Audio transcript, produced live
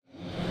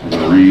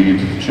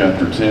read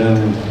chapter 10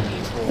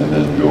 and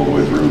then go all the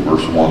way through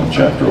verse 1 of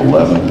chapter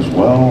 11 as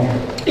well.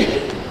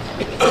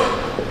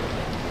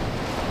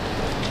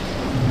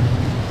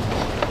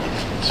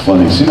 It's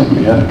funny, it seemed like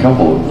we had a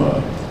couple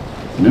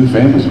of new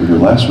families who were here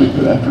last week,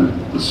 but after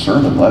the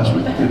sermon last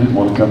week, they didn't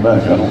want to come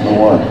back. I don't know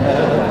why.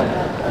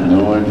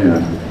 No idea.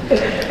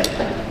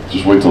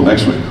 Just wait till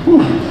next week.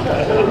 Whew.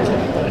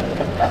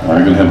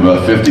 We're going to have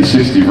about 50,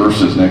 60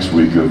 verses next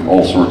week of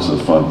all sorts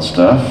of fun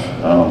stuff.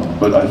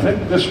 But I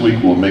think this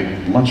week will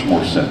make much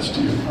more sense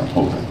to you, I'm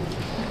hoping.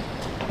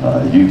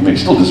 You may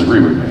still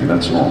disagree with me,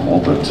 that's normal,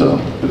 but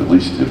at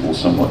least it will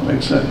somewhat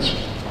make sense.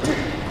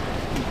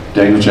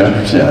 Daniel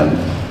chapter 10,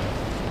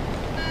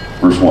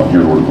 verse 1,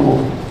 hear the word of the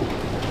Lord.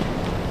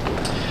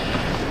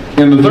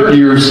 In the third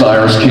year of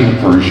Cyrus, king of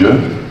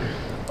Persia,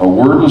 a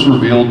word was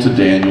revealed to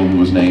Daniel, who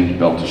was named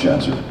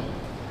Belteshazzar.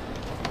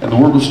 And the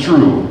word was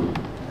true,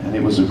 and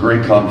it was a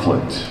great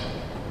conflict.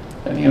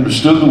 And he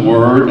understood the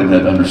word and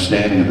had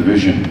understanding of the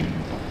vision.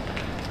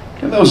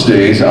 In those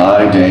days,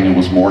 I, Daniel,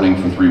 was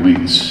mourning for 3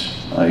 weeks.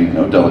 I ate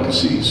no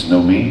delicacies,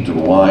 no meat or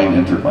wine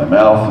entered my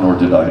mouth, nor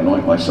did I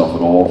anoint myself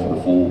at all for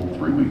the full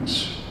 3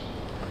 weeks.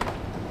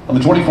 On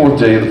the 24th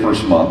day of the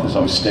first month, as I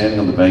was standing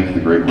on the bank of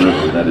the great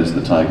river, that is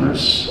the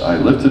Tigris, I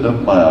lifted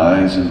up my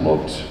eyes and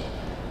looked.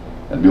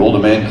 And behold, a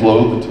man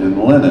clothed in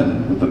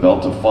linen, with a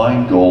belt of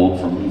fine gold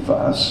from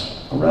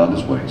Uphaz around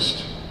his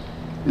waist.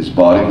 His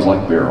body was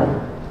like beryl,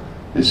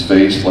 his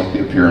face like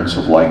the appearance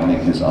of lightning,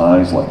 his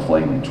eyes like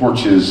flaming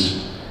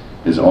torches,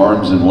 his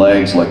arms and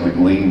legs like the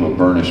gleam of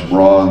burnished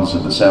bronze,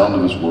 and the sound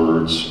of his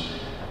words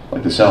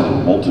like the sound of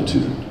a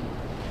multitude.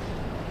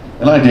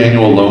 And I,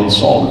 Daniel, alone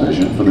saw the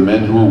vision, for the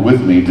men who were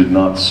with me did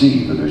not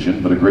see the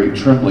vision, but a great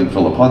trembling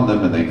fell upon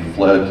them, and they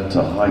fled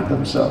to hide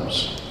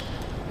themselves.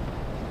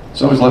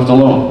 So I was left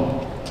alone,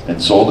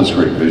 and saw this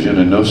great vision,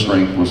 and no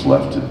strength was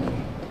left in me.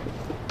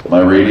 My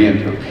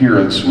radiant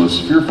appearance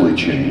was fearfully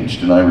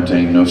changed, and I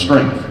retained no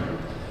strength.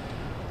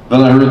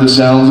 Then I heard the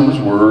sounds of his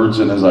words,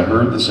 and as I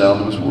heard the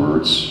sound of his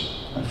words,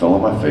 I fell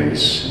on my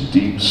face in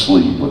deep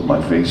sleep with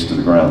my face to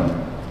the ground.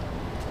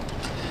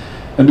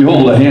 And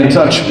behold, a hand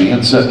touched me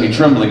and set me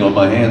trembling on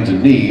my hands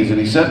and knees, and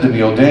he said to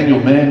me, O Daniel,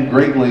 man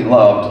greatly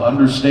loved,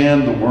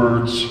 understand the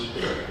words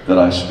that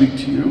I speak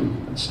to you,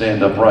 and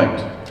stand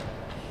upright.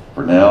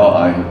 For now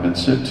I have been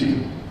sent to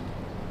you.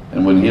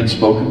 And when he had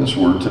spoken this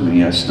word to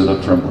me, I stood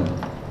up trembling.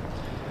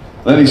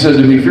 Then he said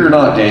to me, Fear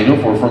not, Daniel,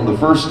 for from the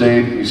first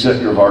day that you set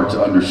your heart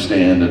to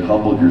understand and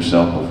humbled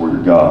yourself before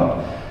your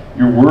God,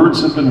 your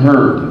words have been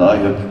heard, and I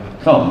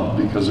have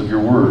come because of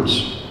your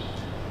words.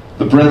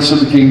 The prince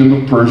of the kingdom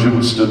of Persia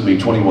withstood me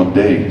 21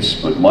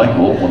 days, but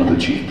Michael, one of the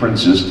chief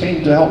princes,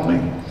 came to help me,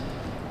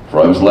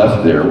 for I was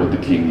left there with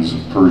the kings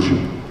of Persia,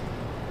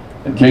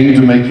 and came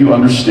to make you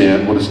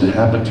understand what is to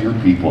happen to your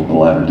people in the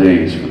latter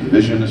days, for the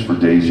vision is for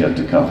days yet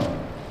to come.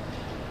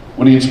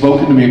 When he had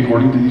spoken to me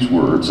according to these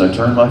words, I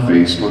turned my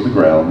face toward the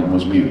ground and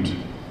was mute.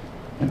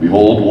 And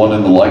behold, one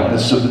in the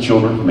likeness of the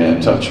children of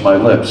man touched my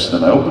lips.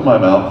 Then I opened my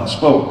mouth and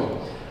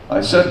spoke. I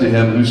said to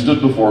him who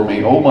stood before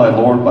me, O my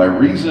Lord, by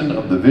reason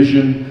of the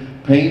vision,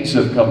 pains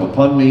have come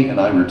upon me,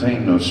 and I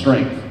retain no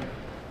strength.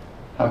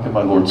 How can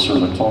my Lord's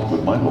servant talk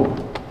with my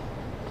Lord?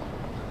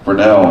 For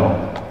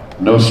now,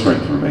 no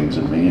strength remains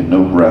in me, and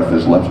no breath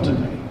is left in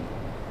me.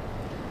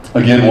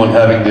 Again, one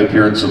having the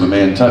appearance of a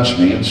man touched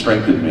me and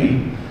strengthened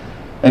me.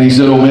 And he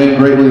said, O man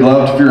greatly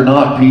loved, fear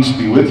not, peace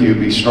be with you,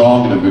 be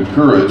strong and of good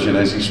courage. And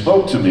as he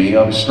spoke to me,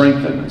 I was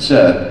strengthened, and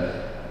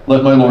said,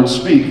 Let my Lord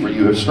speak, for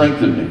you have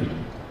strengthened me.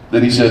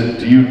 Then he said,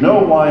 Do you know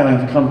why I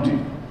have come to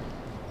you?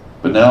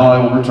 But now I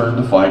will return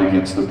to fight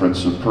against the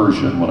prince of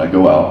Persia, and when I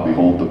go out,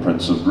 behold, the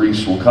prince of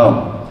Greece will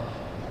come.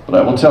 But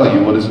I will tell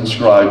you what is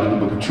inscribed in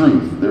the book of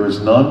truth. There is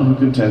none who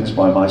contends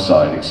by my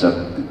side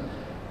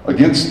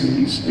against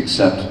these,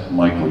 except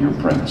Michael your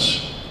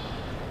prince.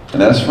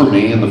 And as for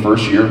me, in the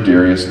first year of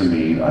Darius the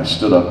Mede, I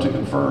stood up to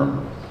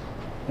confirm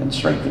and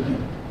strengthen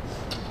him.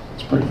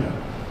 Let's pray together.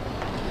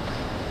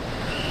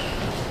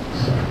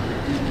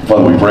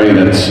 Father, we pray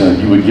that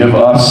you would give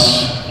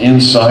us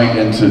insight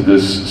into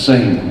this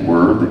same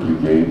word that you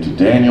gave to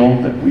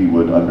Daniel, that we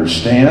would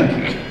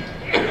understand,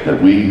 that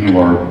we who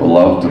are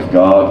beloved of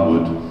God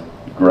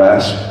would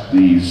grasp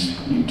these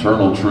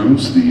eternal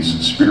truths, these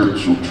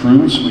spiritual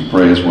truths. We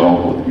pray as well,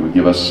 Lord, that you would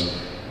give us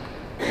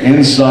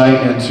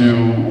insight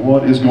into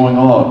what is going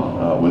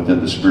on within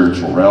the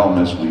spiritual realm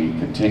as we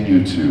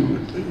continue to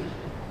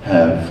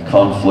have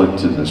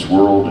conflict in this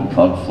world and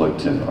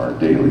conflict in our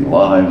daily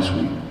lives.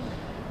 We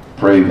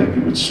pray that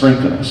you would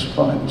strengthen us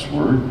by this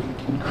word,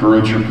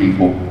 encourage your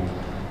people,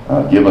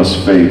 give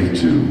us faith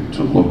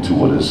to look to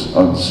what is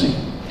unseen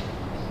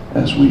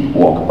as we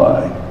walk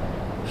by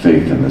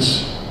faith in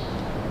this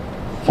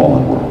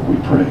fallen world. We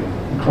pray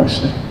in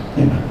Christ's name.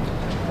 Amen.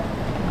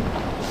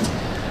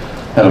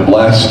 Had a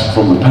blast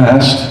from the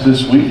past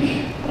this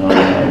week.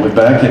 I went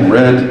back and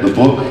read the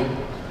book,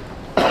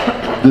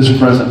 This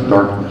Present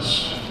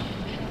Darkness.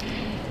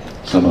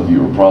 Some of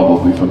you are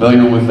probably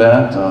familiar with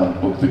that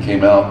book that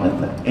came out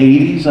in the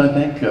 80s, I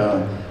think.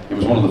 It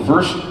was one of the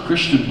first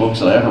Christian books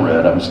that I ever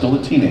read. I was still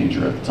a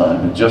teenager at the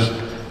time, had just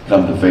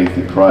come to faith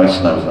in Christ,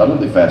 and I was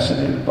utterly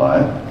fascinated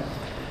by it.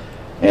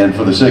 And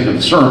for the sake of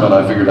the sermon,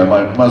 I figured I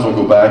might as well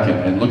go back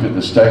and look at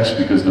this text,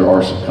 because there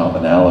are some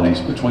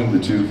commonalities between the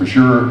two for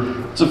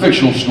sure. It's a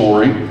fictional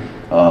story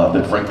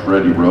that Frank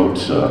Peretti wrote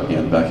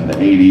back in the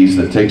 80s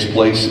that takes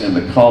place in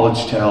the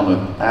college town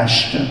of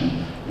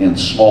Ashton in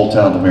small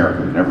town America.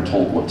 We're never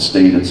told what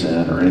state it's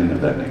in or anything of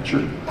that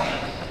nature.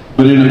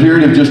 But in a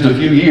period of just a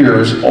few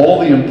years, all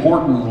the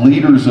important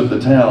leaders of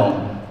the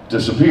town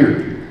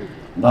disappeared.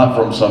 Not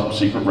from some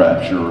secret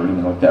rapture or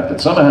anything like that,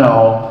 but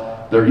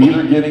somehow they're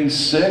either getting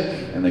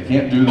sick and they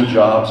can't do their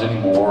jobs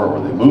anymore, or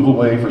they move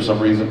away for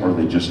some reason, or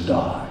they just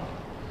die.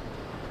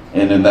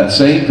 And in that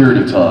same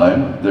period of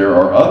time, there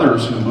are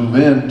others who move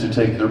in to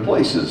take their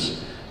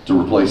places, to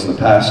replace the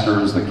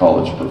pastors, the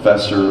college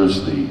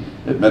professors, the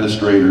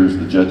administrators,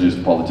 the judges,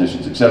 the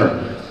politicians,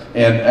 etc.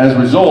 And as a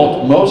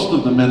result, most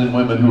of the men and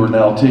women who are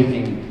now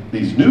taking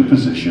these new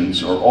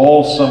positions are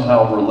all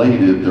somehow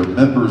related. They're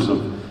members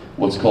of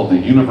what's called the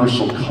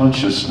Universal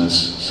Consciousness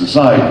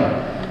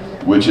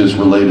Society, which is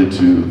related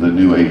to the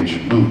New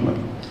Age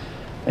movement.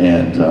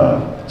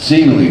 And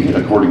seemingly,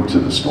 according to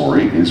the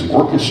story, is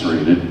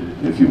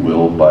orchestrated, if you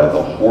will, by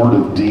the horde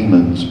of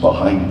demons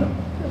behind them.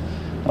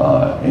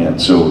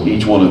 And so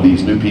each one of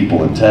these new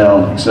people in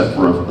town, except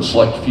for a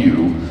select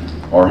few,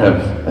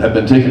 have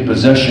been taken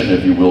possession,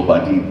 if you will,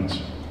 by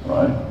demons.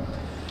 Right?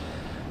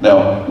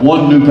 Now,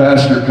 one new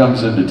pastor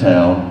comes into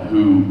town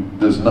who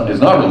is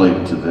not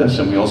related to this,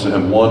 and we also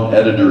have one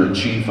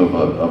editor-in-chief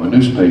of a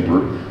newspaper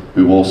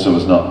who also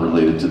is not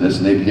related to this,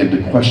 and they begin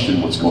to question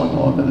what's going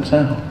on in the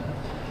town.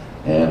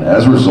 And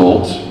as a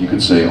result, you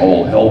could say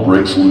all hell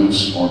breaks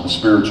loose on the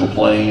spiritual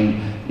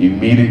plane.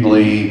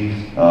 Immediately,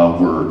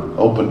 we're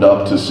opened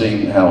up to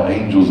seeing how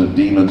angels and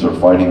demons are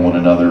fighting one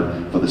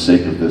another for the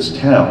sake of this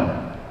town.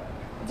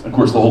 Of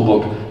course, the whole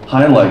book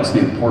highlights the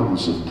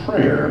importance of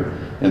prayer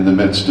in the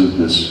midst of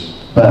this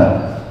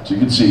battle. So you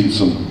can see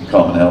some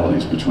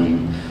commonalities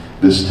between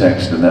this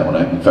text and that one.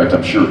 In fact,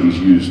 I'm sure he's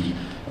used,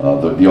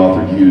 the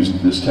author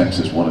used this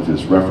text as one of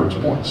his reference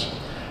points.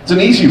 It's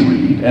an easy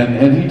read,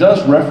 and he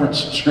does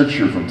reference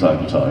Scripture from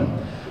time to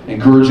time,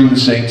 encouraging the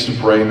saints to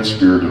pray in the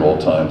Spirit at all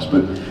times.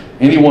 But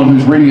anyone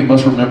who's reading it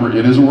must remember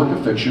it is a work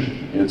of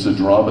fiction. It's a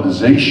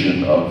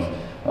dramatization of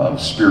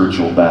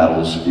spiritual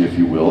battles, if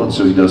you will, and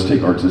so he does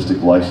take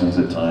artistic license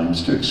at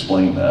times to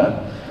explain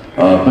that.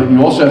 But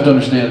you also have to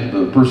understand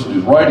the person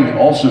who's writing it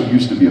also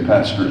used to be a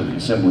pastor in the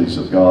Assemblies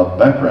of God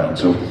background,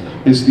 so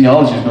his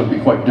theology is going to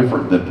be quite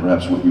different than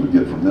perhaps what you would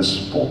get from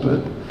this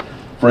pulpit.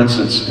 For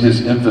instance,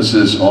 his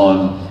emphasis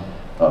on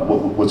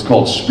what's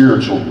called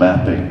spiritual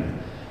mapping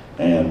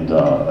and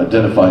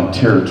identifying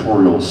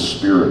territorial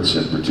spirits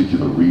in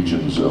particular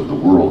regions of the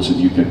world, so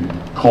you can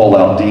call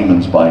out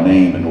demons by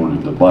name in order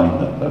to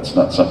bind them. That's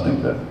not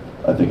something that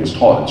I think is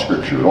taught in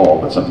Scripture at all,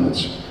 but something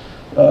that's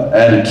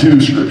added to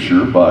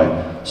Scripture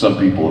by some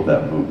people of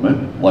that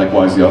movement.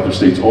 Likewise, the author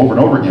states over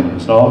and over again in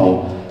his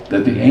novel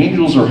that the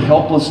angels are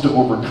helpless to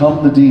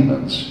overcome the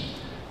demons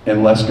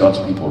unless God's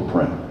people are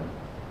praying,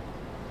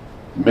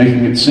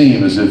 making it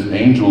seem as if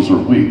angels are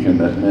weak and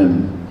that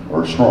men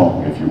are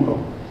strong, if you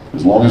will.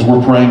 As long as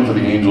we're praying for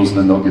the angels,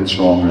 then they'll get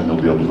stronger and they'll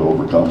be able to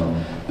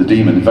overcome the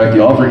demon. In fact,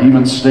 the author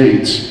even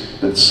states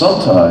that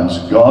sometimes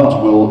God's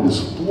will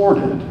is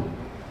thwarted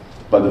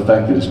by the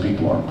fact that his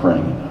people aren't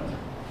praying enough.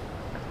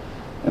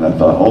 And I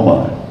thought, oh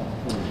my,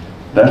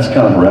 that's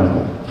kind of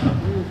heretical.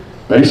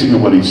 Basically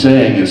what he's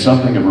saying is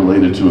something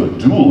related to a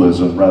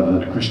dualism rather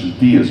than a Christian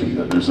theism,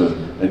 that there's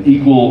an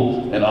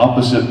equal and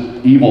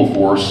opposite evil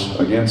force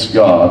against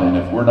God, and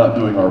if we're not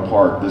doing our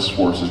part, this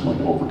force is going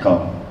to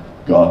overcome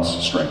God's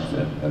strength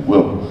and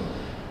will.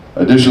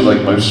 Additionally,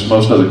 like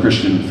most other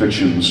Christian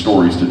fiction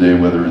stories today,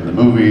 whether in the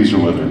movies or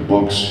whether in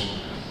books,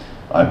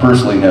 I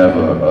personally have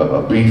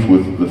a beef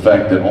with the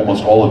fact that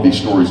almost all of these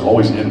stories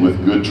always end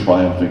with good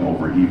triumphing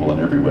over evil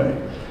in every way.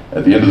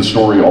 At the end of the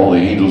story, all the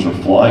angels are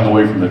flying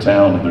away from the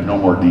town and there are no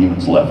more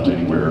demons left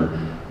anywhere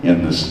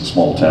in this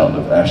small town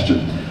of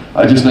Ashton.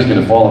 I just think in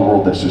a fallen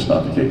world, that's just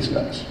not the case,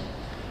 guys.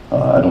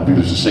 I don't think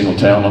there's a single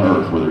town on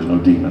earth where there's no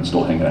demons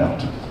still hanging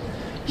out.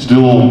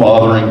 Still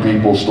bothering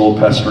people, still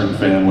pestering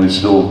families,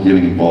 still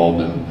getting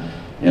involved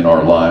in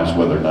our lives,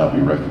 whether or not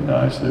we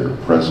recognize their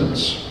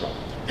presence.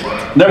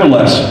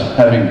 Nevertheless,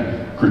 having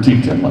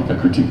critiqued him like I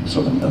critique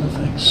so many other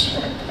things,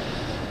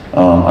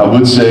 I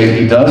would say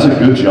he does a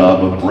good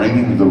job of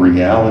bringing the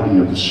reality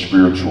of the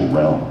spiritual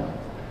realm,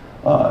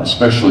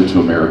 especially to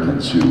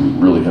Americans who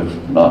really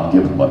have not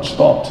given much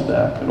thought to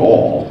that at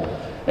all,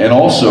 and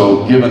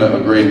also given a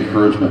great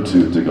encouragement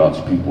to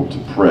God's people to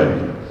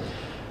pray.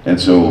 And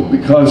so,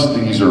 because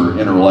these are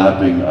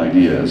interlapping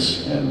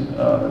ideas in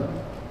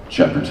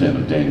chapter 10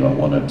 of Daniel, I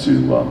wanted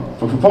to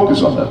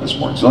focus on that this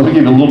morning. So let me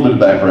give you a little bit of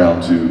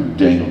background to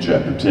Daniel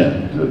chapter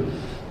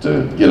 10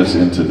 to get us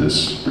into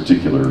this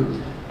particular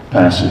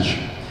passage.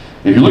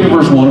 If you look at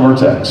verse 1 of our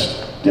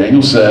text,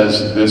 Daniel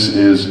says this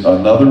is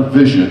another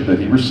vision that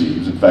he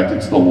receives. In fact,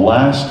 it's the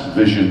last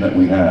vision that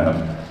we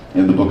have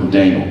in the book of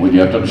Daniel. What you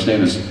have to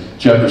understand is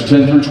Chapters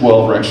 10 through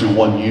 12 are actually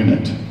one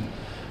unit.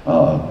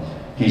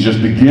 He's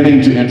just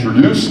beginning to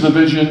introduce the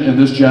vision in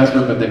this chapter,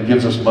 but then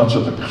gives us much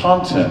of the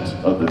content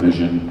of the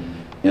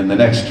vision in the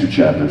next two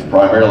chapters.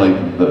 Primarily,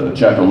 the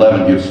chapter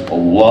 11 gives a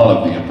lot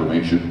of the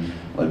information.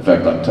 In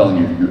fact, I'm telling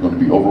you, you're going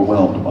to be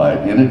overwhelmed by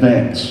it in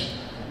advance.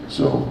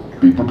 So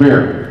be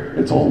prepared.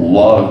 It's a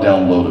lot of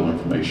download of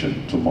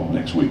information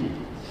next week.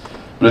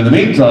 But in the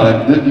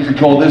meantime, you could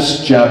call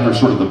this chapter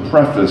sort of the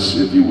preface,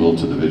 if you will,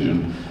 to the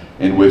vision,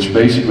 in which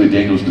basically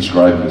Daniel's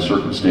describing the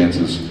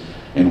circumstances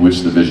in which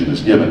the vision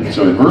is given.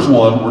 So in verse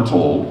 1, we're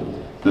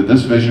told that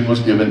this vision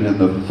was given in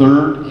the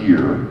 3rd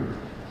year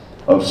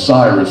of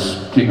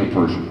Cyrus, king of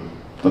Persia.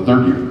 The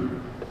 3rd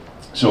year.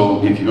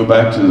 So if you go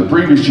back to the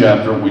previous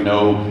chapter, we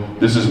know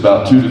this is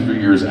about 2 to 3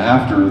 years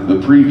after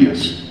the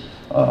previous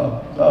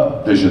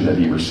vision that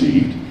he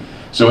received.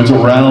 So it's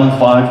around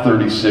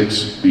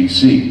 536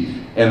 BC.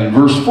 And in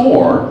verse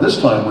 4,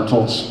 this time we're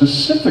told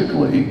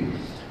specifically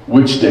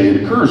which day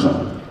it occurs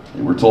on.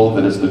 And we're told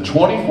that it's the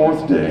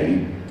 24th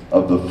day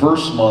of the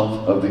 1st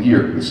month of the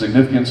year. The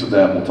significance of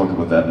that, we'll talk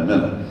about that in a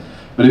minute.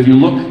 But if you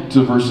look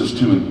to verses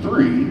 2 and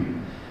 3,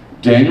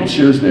 Daniel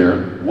shares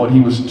there what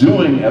he was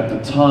doing at the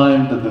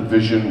time that the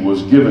vision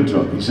was given to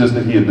him. He says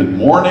that he had been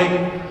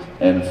mourning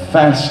and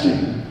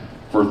fasting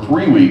for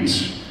 3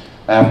 weeks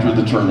after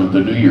the turn of the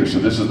new year. So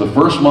this is the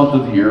 1st month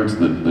of the year, it's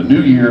the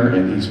new year,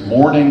 and he's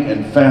mourning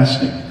and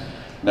fasting.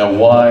 Now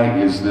why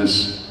is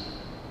this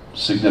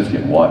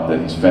significant, why that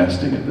he's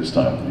fasting at this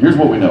time? Here's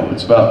what we know.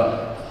 It's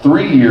about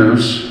 3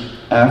 years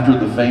after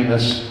the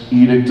famous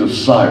Edict of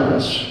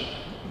Cyrus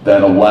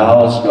that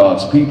allows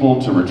God's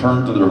people to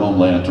return to their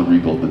homeland to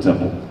rebuild the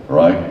temple.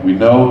 Right? We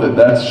know that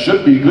that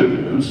should be good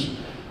news.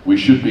 We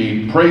should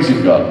be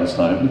praising God at this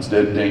time.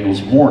 Instead,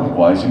 Daniel's mourning.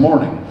 Why is he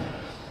mourning?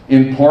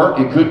 In part,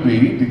 it could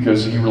be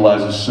because he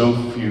realizes so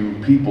few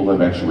people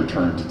have actually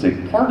returned to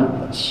take part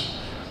in this.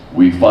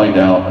 We find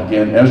out,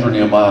 again, Ezra and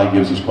Nehemiah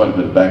gives us quite a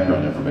bit of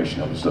background information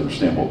to help us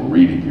understand what we're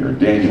reading here in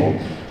Daniel.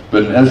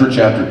 But in Ezra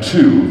chapter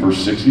 2, verse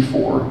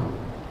 64,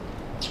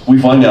 we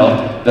find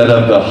out that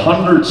of the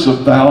hundreds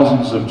of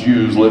thousands of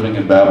Jews living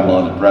in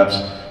Babylon, and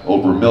perhaps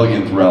over 1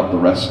 million throughout the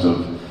rest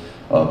of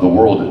the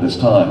world at this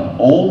time,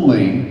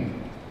 only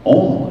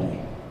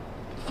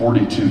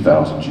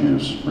 42,000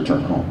 Jews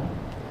returned home.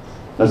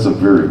 That's a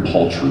very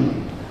paltry,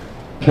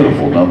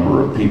 pitiful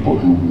number of people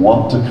who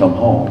want to come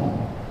home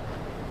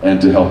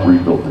and to help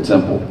rebuild the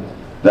temple.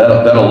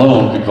 That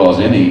alone could cause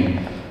any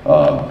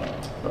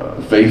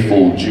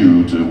faithful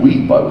Jew to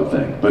weep, I would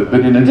think. But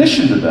in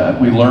addition to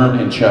that, we learn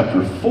in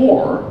chapter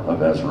 4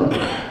 of Ezra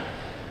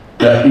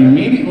that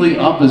immediately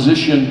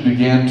opposition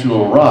began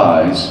to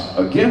arise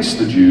against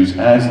the Jews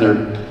as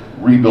they're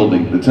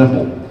rebuilding the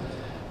temple.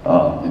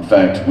 In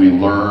fact, we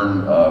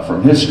learn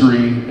from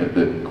history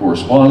that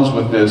corresponds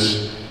with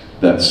this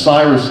that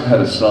Cyrus had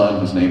a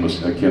son, his name was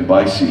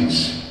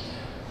Cambyses,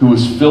 who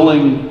was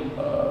filling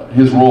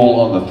his role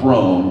on the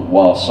throne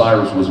while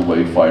Cyrus was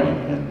away fighting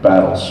in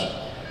battles.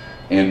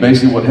 And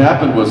basically what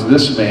happened was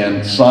this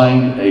man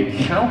signed a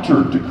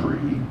counter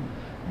decree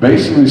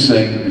basically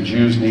saying that the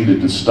Jews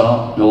needed to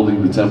stop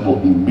building the temple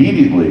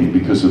immediately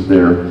because of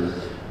their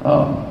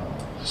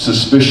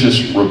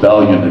suspicious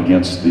rebellion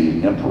against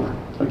the emperor,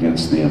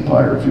 against the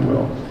empire, if you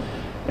will.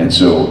 And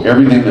so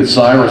everything that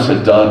Cyrus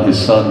had done, his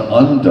son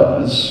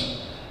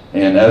undoes,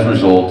 and as a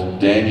result,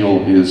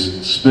 Daniel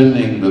is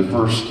spending the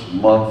 1st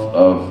month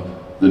of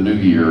the new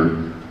year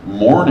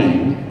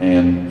mourning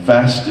and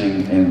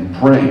fasting and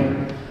praying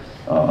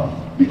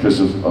because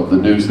of the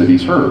news that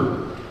he's heard.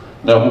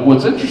 Now,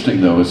 what's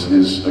interesting though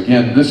is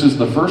again, this is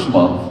the 1st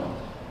month,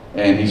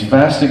 and he's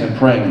fasting and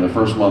praying in the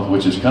 1st month,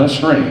 which is kind of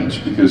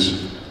strange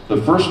because the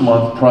 1st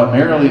month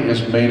primarily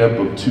is made up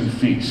of 2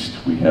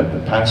 feasts. We have the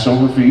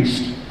Passover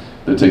feast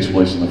that takes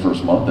place in the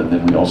 1st month, and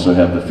then we also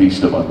have the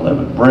Feast of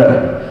Unleavened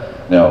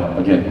Bread. Now,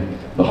 again,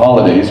 the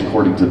holidays,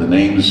 according to the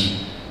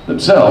names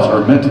themselves,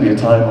 are meant to be a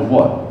time of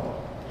what?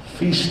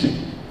 Feasting.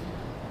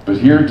 But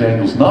here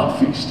Daniel's not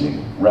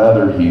feasting,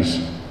 rather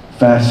he's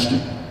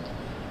fasting.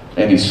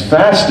 And he's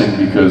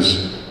fasting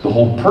because the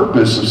whole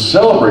purpose of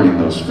celebrating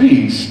those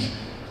feasts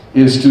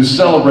is to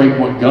celebrate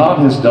what God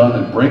has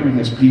done in bringing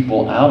his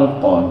people out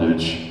of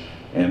bondage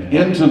and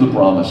into the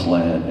promised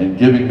land and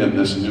giving them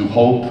this new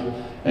hope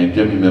and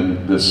giving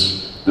them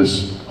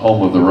this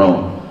home of their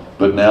own.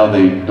 But now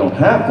they don't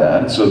have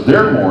that, so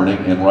they're mourning,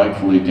 and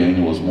rightfully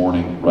Daniel is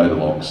mourning right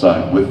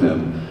alongside with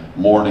them,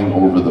 mourning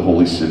over the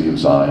holy city of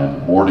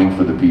Zion, mourning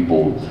for the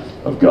people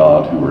of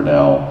God who are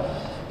now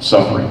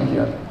suffering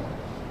again.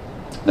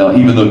 Now,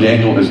 even though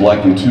Daniel is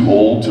likely too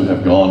old to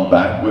have gone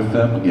back with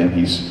them, again,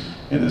 he's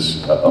in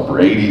his upper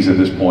 80s at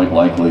this point,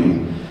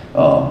 likely.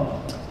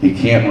 He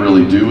can't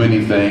really do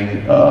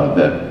anything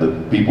that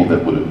the people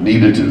that would have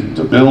needed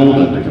to build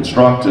and to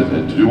construct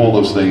and to do all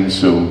those things,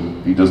 so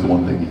he does the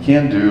one thing he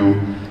can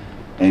do,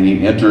 and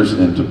he enters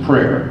into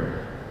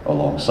prayer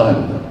alongside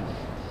of them.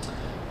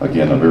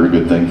 Again, a very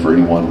good thing for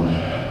anyone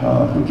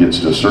who gets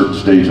to a certain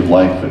stage of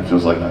life and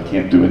feels like, I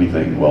can't do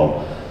anything.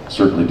 Well,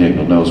 certainly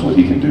Daniel knows what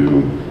he can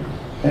do,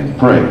 and he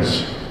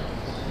prays.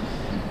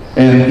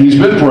 And he's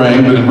been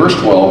praying, but in verse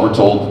 12 we're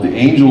told that the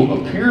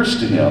angel appears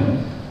to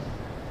him,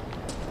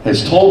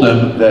 has told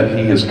him that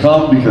he has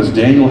come because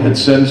Daniel had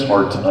set his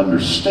heart to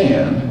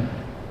understand,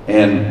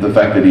 and the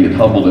fact that he had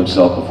humbled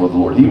himself before the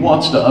Lord. He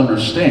wants to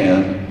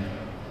understand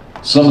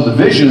some of the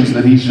visions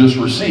that he's just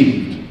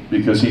received,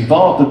 because he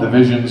thought that the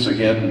visions,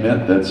 again,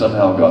 meant that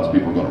somehow God's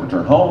people were going to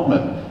return home,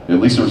 and at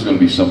least there was going to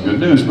be some good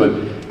news, but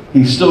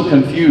he's still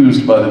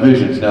confused by the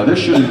visions. Now, this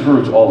should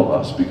encourage all of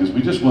us, because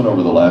we just went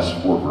over the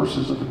last 4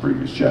 verses of the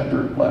previous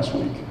chapter last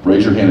week.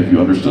 Raise your hand if you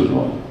understood it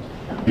all.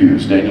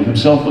 Confused. Daniel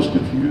himself was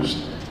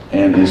confused,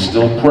 and is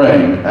still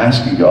praying,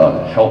 asking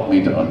God, help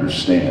me to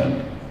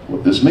understand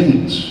what this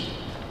means.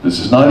 This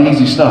is not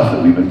easy stuff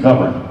that we've been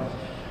covering.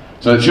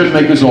 So it should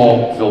make us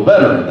all feel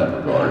better in that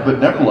regard, but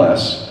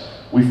nevertheless,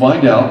 we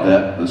find out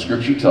that the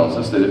scripture tells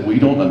us that if we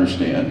don't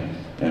understand,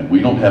 and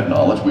we don't have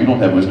knowledge, we don't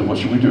have wisdom, what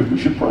should we do? We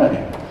should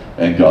pray.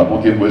 And God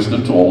will give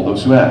wisdom to all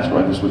those who ask,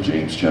 right? That's what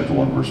James chapter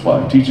 1 verse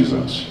 5 teaches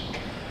us.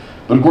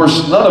 But of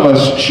course, none of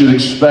us should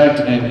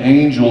expect an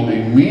angel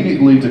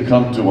immediately to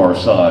come to our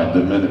side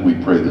the minute we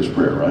pray this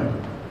prayer, right?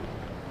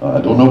 I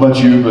don't know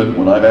about you, but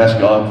when I've asked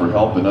God for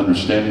help in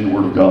understanding the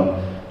Word of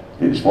God,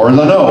 as far as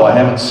I know, I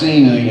haven't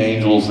seen any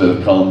angels that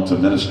have come to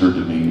minister to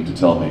me, to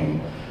tell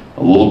me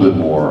a little bit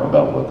more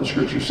about what the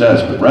Scripture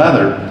says. But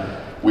rather,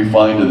 we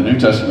find in the New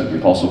Testament, the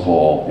Apostle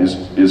Paul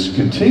is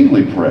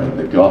continually praying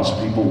that God's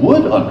people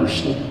would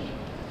understand.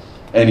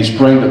 And he's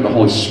praying that the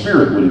Holy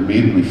Spirit would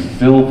immediately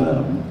fill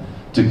them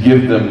to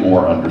give them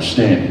more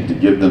understanding, to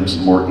give them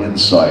some more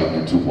insight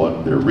into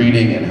what they're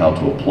reading and how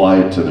to apply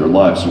it to their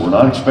lives. So we're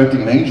not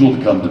expecting an angel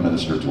to come to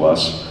minister to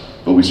us,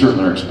 but we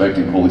certainly are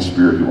expecting the Holy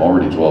Spirit, who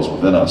already dwells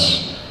within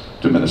us,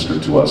 to minister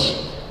to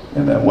us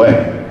in that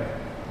way.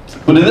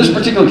 But in this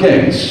particular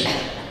case,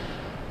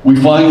 we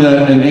find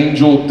that an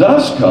angel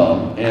does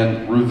come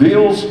and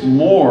reveals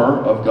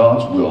more of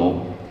God's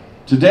will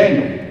to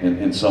Daniel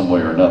in some way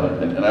or another.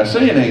 And I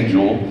say an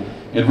angel.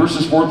 In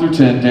verses 4 through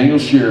 10, Daniel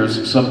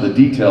shares some of the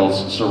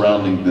details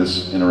surrounding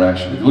this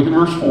interaction. If you look at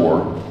verse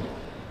 4,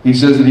 he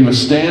says that he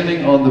was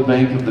standing on the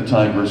bank of the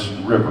Tigris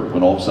River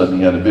when all of a sudden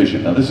he had a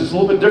vision. Now this is a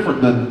little bit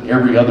different than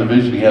every other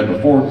vision he had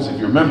before, because if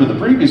you remember the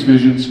previous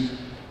visions,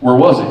 where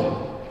was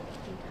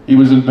he? He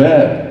was in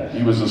bed.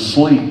 He was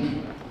asleep.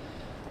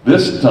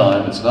 This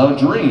time, it's not a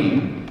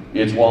dream.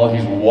 It's while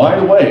he's wide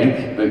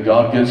awake that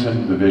God gives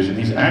him the vision.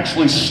 He's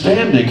actually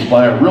standing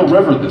by a real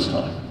river this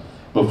time.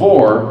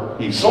 Before,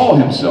 he saw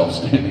himself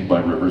standing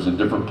by rivers in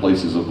different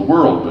places of the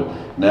world,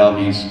 but now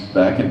he's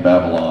back in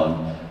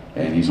Babylon,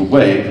 and he's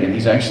awake, and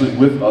he's actually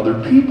with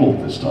other people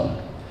this time.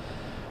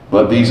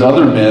 But these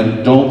other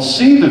men don't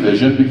see the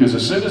vision, because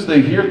as soon as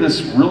they hear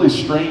this really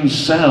strange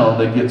sound,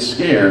 they get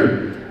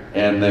scared,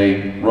 and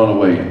they run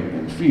away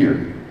in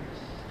fear.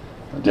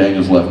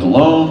 Daniel's left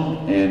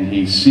alone, and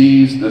he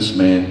sees this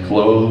man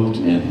clothed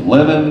in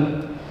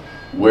linen,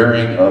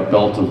 wearing a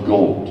belt of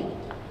gold.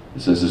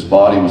 It says his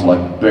body was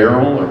like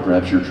beryl, or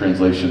perhaps your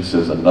translation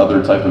says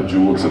another type of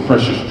jewel. It's a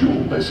precious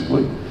jewel,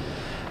 basically.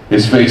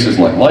 His face is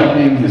like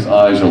lightning, his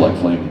eyes are like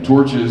flaming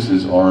torches,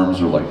 his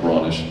arms are like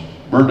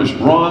burnished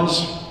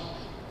bronze,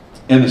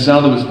 and the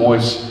sound of his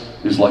voice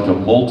is like a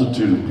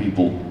multitude of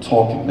people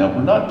talking. Now,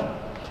 we're not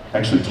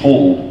actually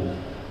told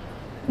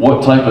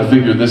what type of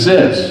figure this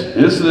is.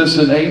 Is this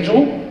an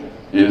angel?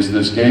 Is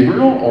this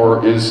Gabriel?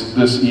 Or is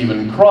this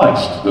even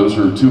Christ? Those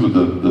are two of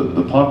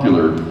the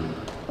popular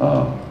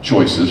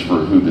choices for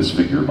who this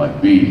figure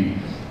might be.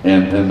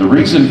 And the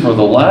reason for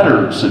the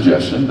latter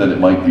suggestion, that it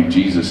might be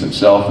Jesus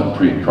himself in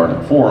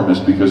pre-incarnate form, is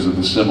because of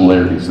the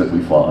similarities that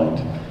we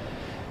find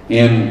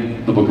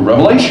in the book of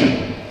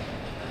Revelation.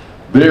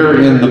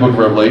 There in the book of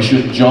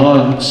Revelation,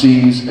 John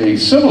sees a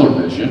similar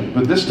vision,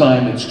 but this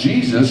time it's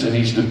Jesus, and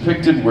he's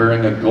depicted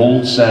wearing a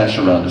gold sash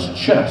around his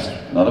chest.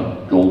 Not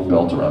a gold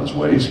belt around his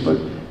waist, but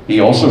he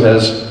also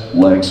has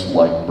legs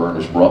like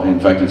burnished bronze. In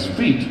fact, his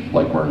feet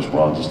like burnished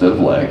bronze instead of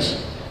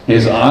legs.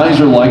 His eyes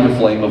are like a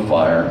flame of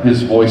fire.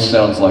 His voice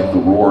sounds like the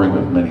roaring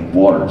of many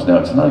waters. Now,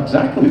 it's not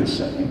exactly the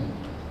same,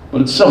 but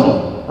it's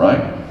similar,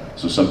 right?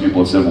 So some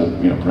people have said,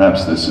 well,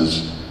 perhaps this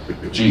is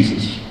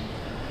Jesus.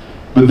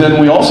 But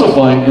then we also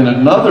find in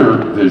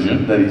another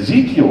vision that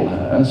Ezekiel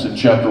has in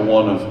chapter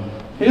 1 of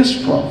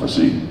his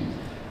prophecy.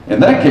 In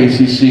that case,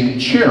 he's seeing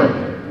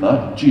cherubim,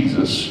 not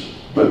Jesus,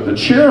 but the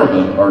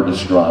cherubim are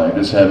described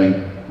as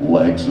having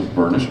legs of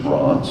burnished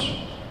bronze,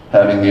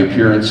 having the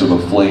appearance of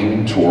a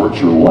flaming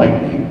torch or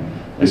lightning.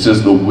 It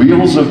says the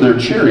wheels of their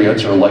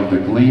chariots are like the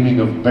gleaming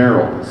of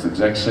beryl. It's the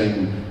exact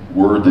same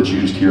word that's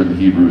used here in the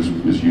Hebrew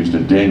is used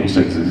in Daniel 6.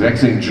 It's the exact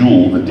same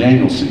jewel that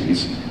Daniel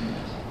sees,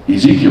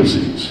 Ezekiel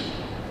sees.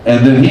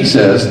 And then he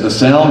says the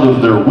sound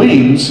of their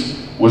wings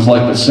was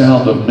like the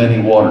sound of many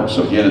waters.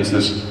 So again, it's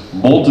this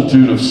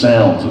multitude of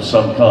sounds of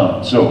some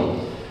kind.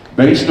 So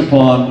based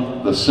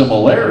upon the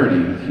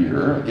similarity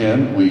here,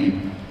 again, we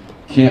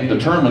can't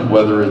determine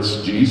whether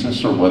it's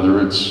Jesus or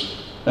whether it's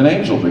an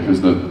angel,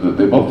 because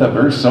they both have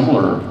very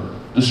similar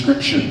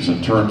descriptions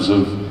in terms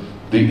of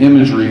the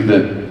imagery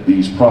that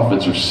these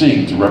prophets are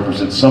seeing to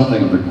represent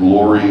something of the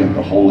glory and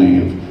the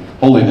holy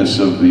holiness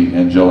of the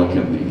angelic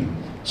and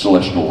the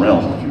celestial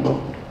realm, if you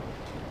will.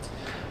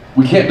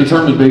 We can't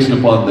determine based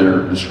upon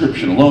their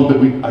description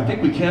alone, but I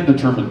think we can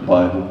determine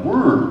by the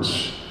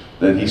words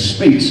that he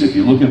speaks. If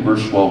you look in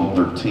verse 12 and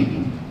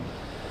 13,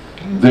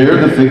 there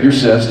the figure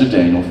says to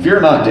Daniel,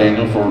 "Fear not,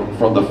 Daniel, for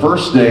from the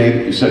first day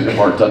that you set your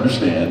heart to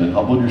understand and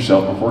humbled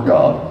yourself before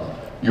God,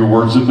 your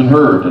words have been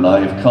heard, and I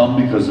have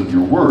come because of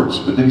your words."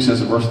 But then he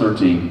says in verse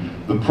 13,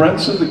 "The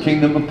prince of the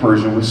kingdom of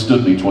Persia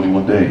withstood me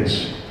 21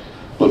 days.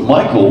 But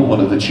Michael,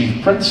 one of the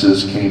chief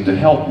princes, came to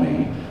help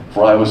me,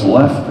 for I was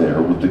left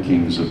there with the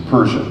kings of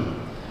Persia."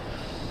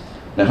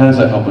 Now, how does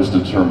that help us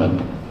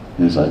determine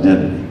his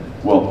identity?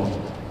 Well,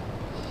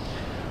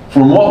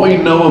 from what we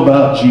know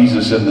about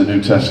Jesus in the New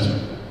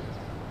Testament,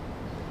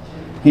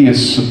 he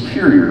is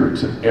superior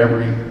to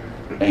every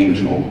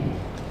angel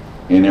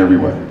in every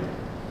way.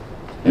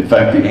 In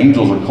fact, the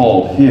angels are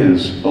called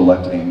his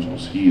elect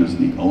angels. He is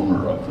the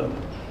owner of them.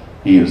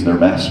 He is their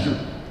master.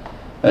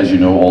 As you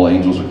know, all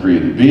angels are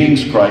created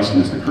beings. Christ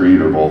is the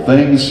creator of all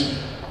things.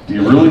 Do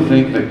you really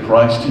think that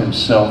Christ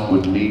himself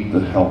would need the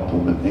help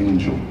of an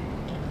angel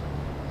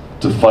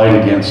to fight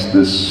against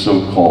this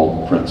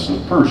so-called prince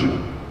of Persia?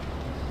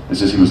 It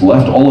says he was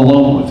left all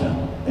alone with him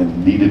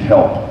and needed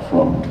help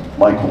from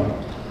Michael.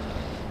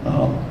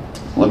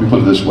 Let me put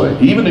it this way.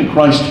 Even in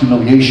Christ's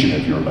humiliation,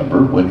 if you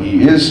remember, when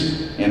he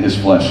is in his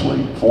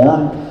fleshly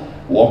form,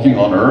 walking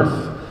on earth,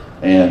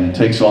 and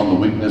takes on the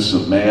weakness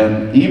of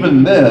man,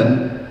 even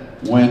then,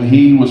 when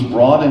he was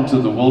brought into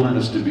the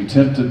wilderness to be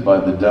tempted by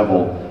the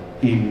devil,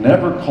 he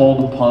never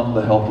called upon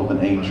the help of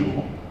an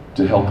angel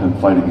to help him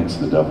fight against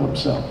the devil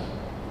himself.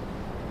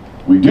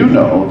 We do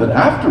know that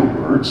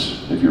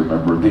afterwards, if you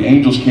remember, the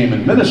angels came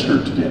and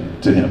ministered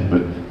to him.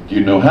 But do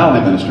you know how they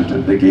ministered to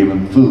him? They gave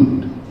him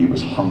food. He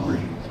was hungry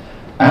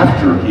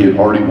after he had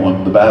already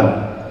won the battle.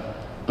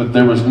 But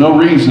there was no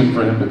reason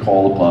for him to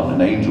call upon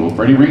an angel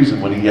for any reason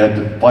when he had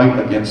to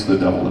fight against the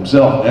devil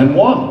himself, and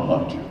won,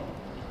 mind you.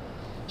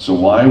 So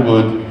why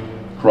would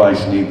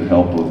Christ need the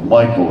help of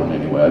Michael in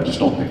any way? I just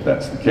don't think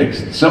that's the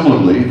case.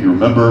 Similarly, if you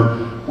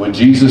remember, when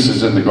Jesus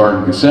is in the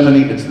Garden of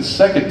Gethsemane, it's the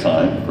second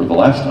time, or the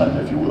last time,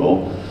 if you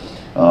will,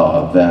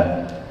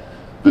 that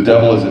the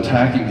devil is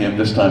attacking him,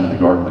 this time in the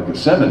Garden of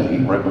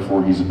Gethsemane, right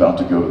before he's about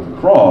to go to the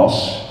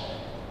cross.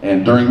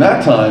 And during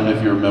that time,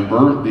 if you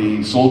remember,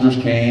 the soldiers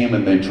came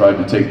and they tried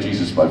to take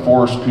Jesus by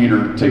force.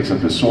 Peter takes up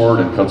his sword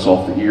and cuts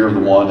off the ear of the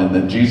one. And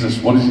then Jesus,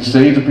 what does he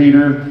say to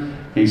Peter?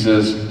 He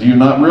says, "Do you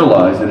not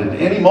realize that at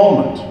any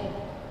moment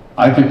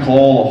I could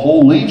call a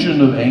whole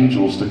legion of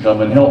angels to come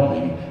and help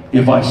me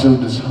if I so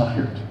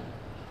desired?"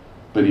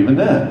 But even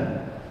then,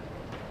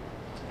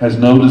 has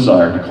no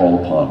desire to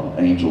call upon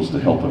angels to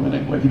help him in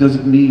any way. He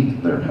doesn't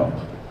need their help.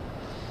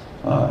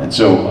 And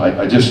so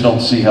I just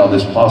don't see how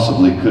this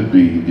possibly could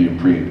be the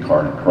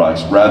pre-incarnate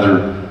Christ.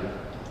 Rather,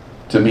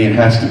 to me, it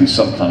has to be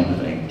some kind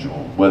of angel.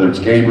 Whether it's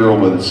Gabriel,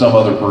 whether it's some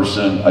other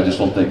person, I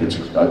don't think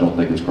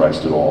it's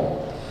Christ at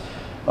all.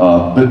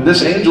 But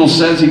this angel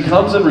says he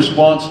comes in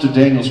response to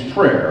Daniel's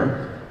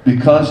prayer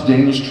because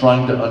Daniel's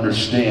trying to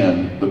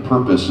understand the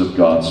purpose of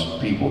God's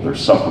people, their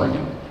suffering,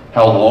 and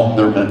how long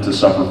they're meant to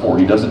suffer for.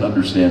 He doesn't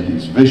understand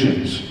these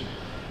visions.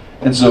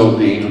 And so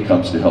the angel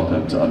comes to help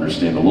him to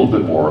understand a little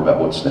bit more about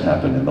what's to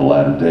happen in the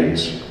latter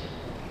days.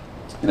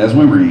 And as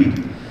we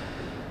read,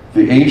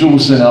 the angel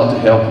was sent out to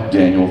help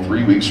Daniel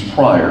 3 weeks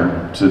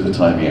prior to the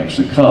time he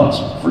actually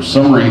comes. For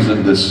some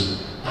reason,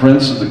 this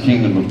prince of the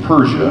kingdom of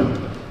Persia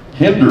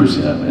hinders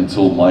him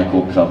until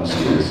Michael comes to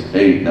his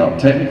aid. Now,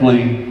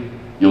 technically,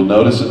 you'll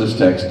notice in this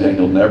text,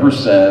 Daniel never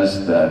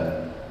says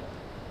that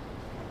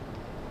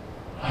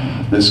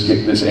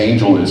this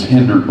angel is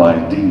hindered by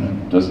a demon.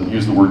 Doesn't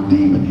use the word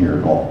demon here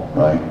at all,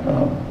 right?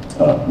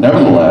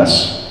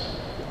 Nevertheless,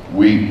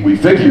 we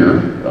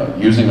figure,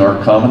 using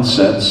our common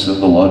sense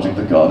and the logic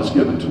that God has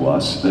given to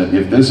us, that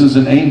if this is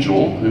an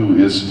angel who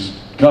is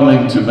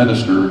coming to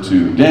minister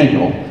to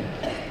Daniel,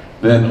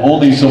 then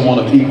only someone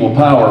of equal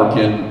power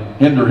can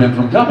hinder him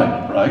from coming,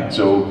 right?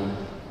 So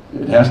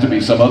it has to be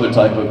some other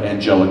type of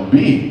angelic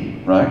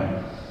being, right?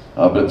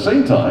 But at the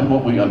same time,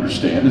 what we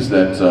understand is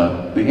that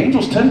the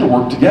angels tend to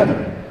work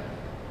together,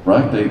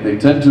 right? They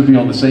tend to be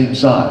on the same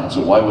side.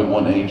 So why would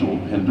one angel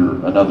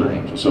hinder another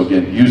angel? So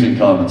again, using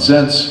common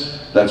sense,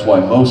 that's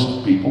why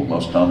most people,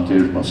 most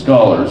commentators, most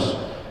scholars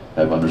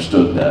have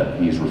understood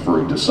that he's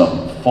referring to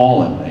some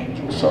fallen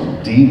angel,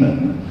 some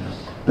demon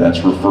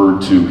that's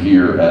referred to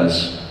here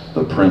as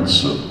the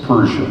prince of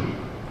Persia.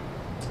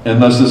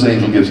 And thus this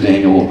angel gives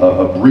Daniel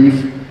a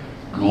brief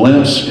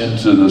glimpse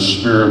into the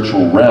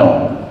spiritual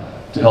realm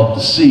to help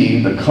to see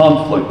the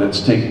conflict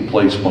that's taking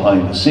place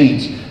behind the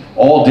scenes.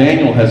 All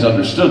Daniel has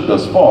understood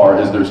thus far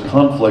is there's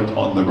conflict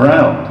on the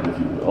ground, if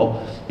you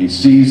will. He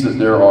sees that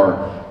there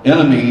are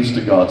enemies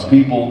to God's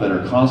people that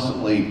are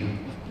constantly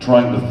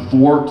trying to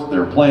thwart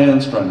their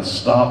plans, trying to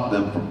stop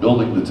them from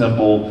building the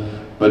temple.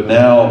 But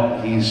now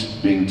he's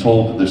being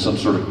told that there's some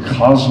sort of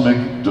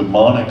cosmic,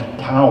 demonic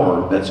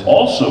power that's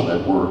also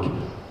at work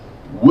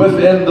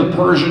within the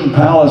Persian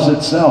palace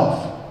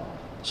itself.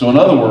 So in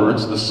other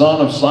words, the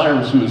son of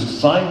Cyrus who has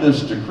signed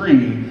this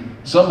decree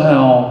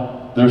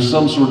somehow there's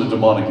some sort of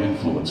demonic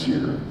influence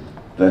here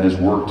that has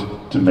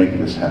worked to make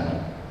this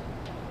happen.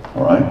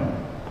 All right?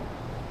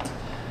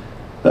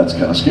 That's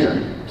kind of scary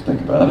to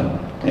think about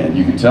it. And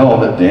you can tell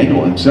that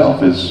Daniel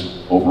himself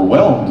is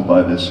overwhelmed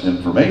by this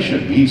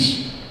information.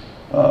 He's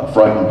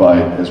frightened by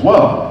it as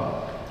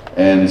well.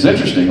 And it's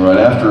interesting, right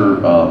after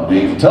the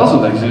angel tells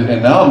him that, he says,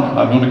 and now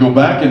I'm going to go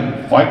back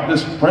and fight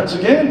this prince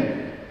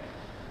again.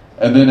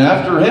 And then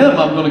after him,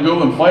 I'm going to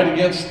go and fight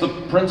against the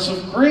prince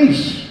of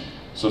Greece.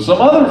 So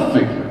some other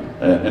figure.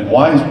 And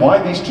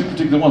why these two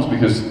particular ones?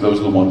 Because those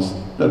are the ones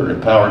that are in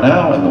power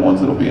now and the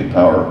ones that will be in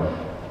power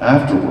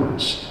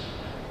afterwards.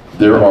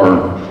 There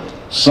are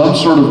some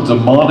sort of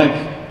demonic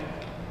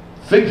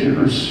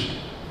figures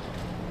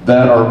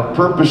that are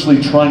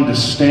purposely trying to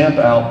stamp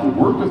out the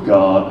work of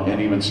God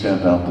and even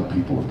stamp out the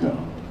people of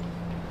God.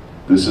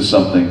 This is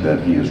something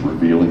that he is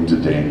revealing to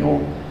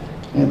Daniel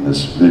in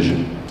this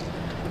vision.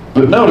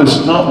 But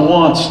notice, not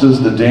once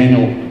does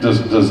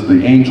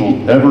the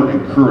angel ever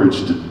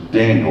encourage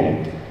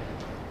Daniel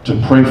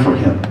to pray for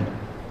him,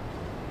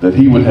 that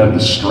he would have the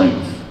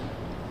strength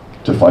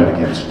to fight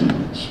against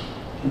demons.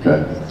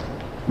 Okay?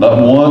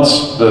 Not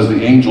once does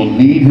the angel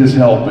need his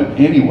help in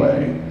any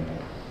way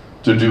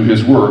to do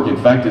his work. In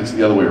fact, it's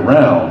the other way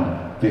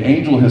around. The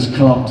angel has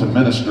come to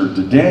minister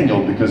to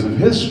Daniel because of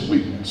his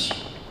weakness.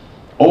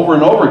 Over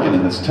and over again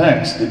in this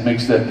text, it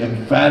makes that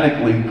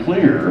emphatically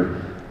clear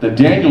that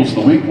Daniel's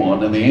the weak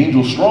one and the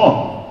angel's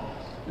strong.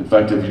 In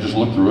fact, if you just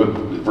look through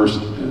it,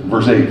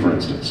 verse 8, for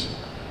instance.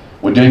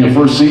 When Daniel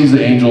first sees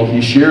the angel,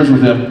 he shares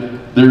with him,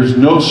 "There's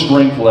no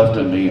strength left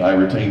in me. I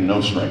retain no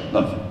strength."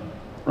 Nothing.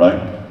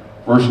 Right?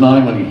 Verse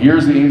 9, when he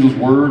hears the angel's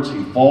words,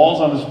 he falls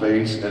on his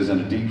face as in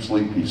a deep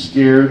sleep. He's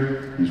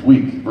scared. He's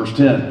weak. Verse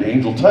 10, the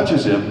angel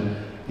touches him.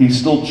 He's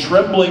still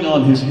trembling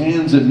on his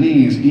hands and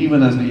knees,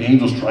 even as the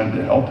angel's trying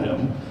to help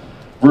him.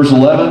 Verse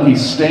 11, he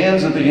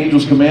stands at the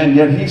angel's command,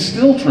 yet he's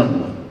still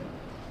trembling.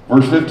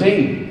 Verse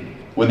 15,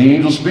 when the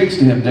angel speaks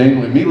to him,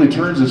 Daniel immediately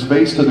turns his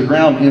face to the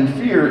ground in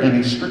fear, and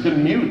he's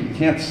stricken mute. He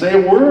can't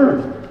say a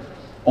word.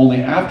 Only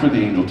after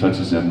the angel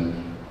touches him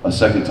a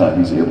second time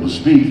he's able to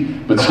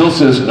speak, but still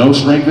says, "No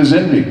strength is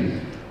in me.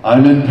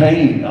 I'm in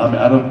pain. I'm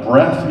out of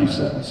breath," he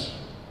says.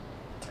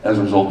 As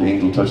a result, the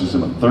angel touches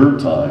him a third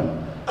time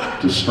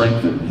to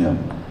strengthen him.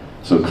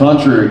 So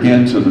contrary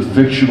again to the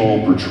fictional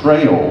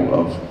portrayal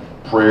of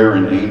prayer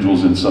and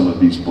angels in some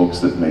of these books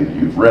that maybe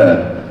you've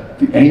read,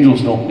 the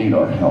angels don't need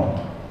our help.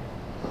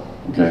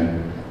 Okay?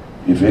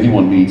 If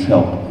anyone needs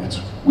help, it's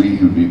we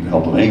who need the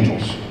help of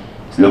angels.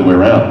 It's the other way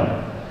around.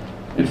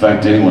 In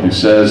fact, anyone who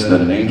says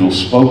that an angel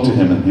spoke to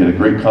him and he had a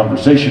great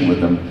conversation with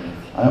him,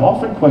 I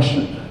often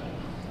question that.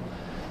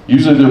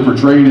 Usually they're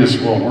portrayed as,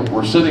 well,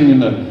 we're sitting in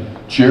the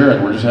chair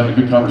and we're just having a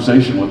good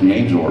conversation with the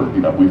angel. Or,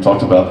 we've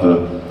talked about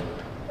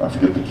I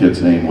forget the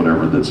kid's name,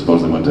 whatever, that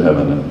supposedly went to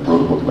heaven and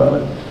wrote a book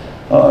about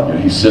it.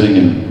 He's sitting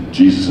in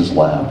Jesus'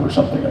 lap or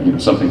something,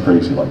 something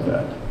crazy like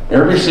that.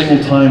 Every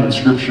single time in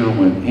Scripture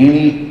when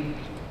any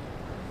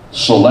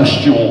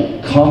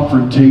celestial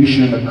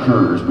confrontation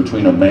occurs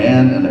between a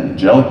man and an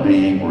angelic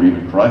being, or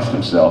even Christ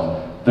himself,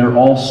 they're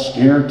all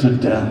scared to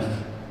death.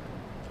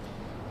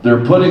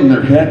 They're putting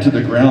their head to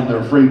the ground. They're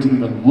afraid to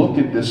even look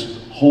at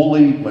this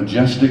holy,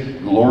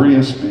 majestic,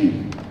 glorious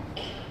being.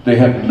 They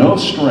have no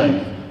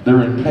strength.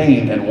 They're in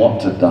pain and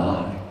want to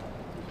die.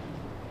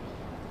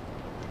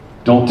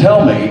 Don't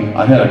tell me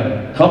I had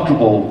a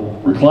comfortable,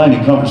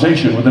 reclining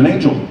conversation with an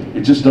angel.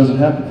 It just doesn't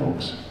happen,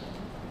 folks.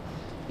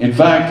 In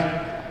fact,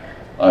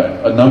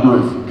 a number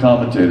of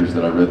commentators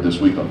that I read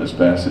this week on this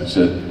passage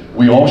said,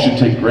 we all should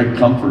take great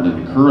comfort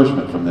and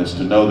encouragement from this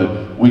to know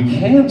that we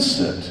can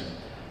sit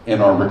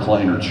in our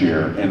recliner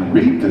chair and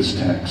read this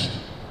text,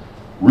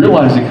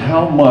 realizing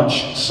how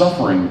much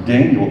suffering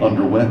Daniel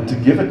underwent to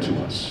give it to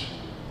us,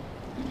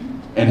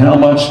 and how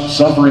much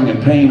suffering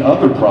and pain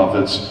other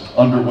prophets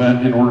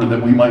underwent in order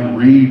that we might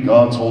read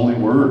God's holy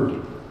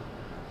word.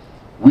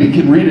 We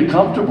can read it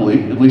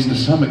comfortably, at least to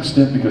some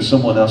extent, because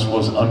someone else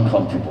was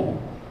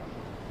uncomfortable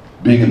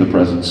being in the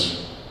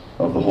presence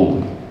of the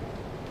holy.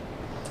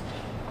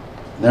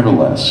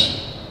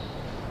 Nevertheless,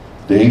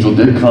 the angel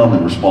did come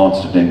in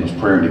response to Daniel's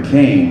prayer, and he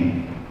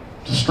came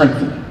to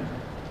strengthen him.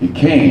 He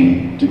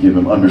came to give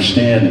him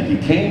understanding. He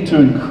came to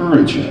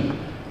encourage him,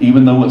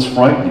 even though it's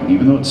frightening,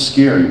 even though it's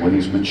scary what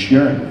he's been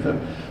sharing with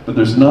him. But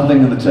there's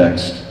nothing in the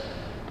text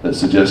that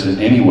suggests in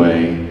any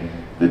way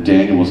that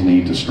Daniel was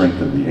need to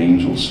strengthen the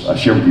angels. I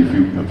shared with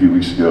you a few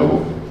weeks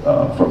ago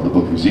from the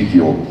book of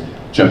Ezekiel,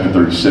 chapter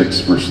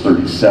 36, verse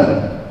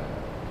 37,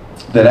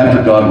 that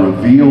after God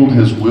revealed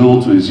his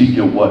will to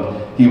Ezekiel,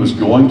 what he was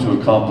going to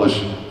accomplish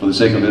for the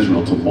sake of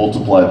Israel, to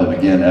multiply them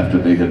again after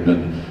they had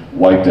been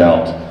wiped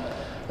out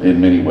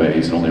in many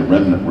ways and only a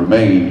remnant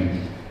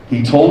remained,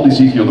 he told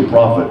Ezekiel the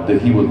prophet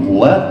that he would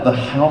let the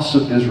house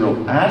of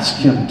Israel ask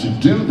him to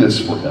do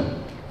this for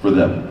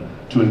them,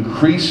 to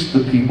increase the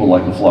people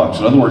like a flock.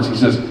 So in other words, he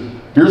says,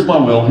 here's my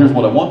will, here's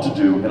what I want to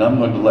do, and I'm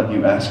going to let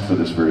you ask for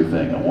this very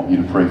thing. I want you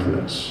to pray for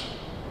this.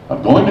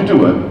 I'm going to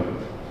do it,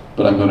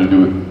 but I'm going to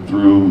do it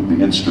through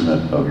the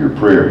instrument of your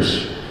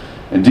prayers.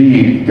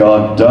 Indeed,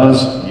 God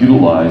does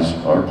utilize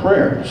our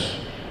prayers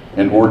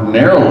and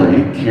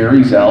ordinarily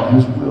carries out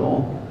his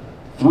will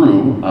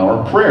through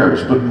our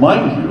prayers. But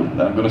mind you,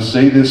 and I'm going to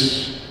say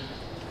this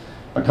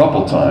a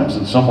couple times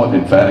and somewhat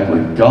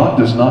emphatically, God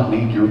does not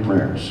need your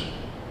prayers.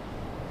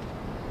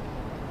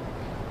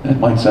 That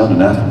might sound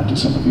anathema to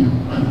some of you.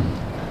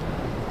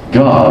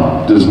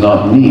 God does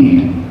not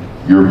need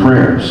your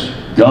prayers.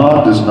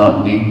 God does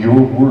not need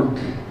your work.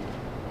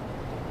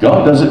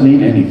 God doesn't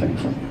need anything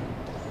from you.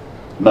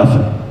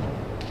 Nothing.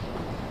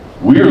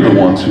 We are the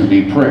ones who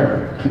need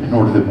prayer in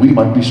order that we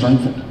might be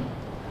strengthened.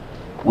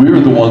 We are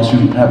the ones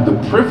who have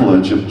the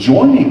privilege of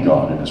joining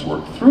God in his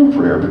work through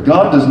prayer, but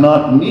God does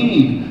not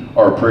need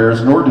our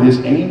prayers, nor do his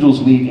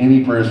angels need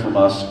any prayers from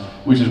us,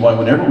 which is why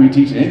whenever we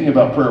teach anything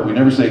about prayer, we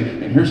never say,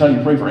 and here's how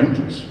you pray for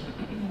angels.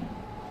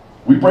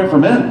 We pray for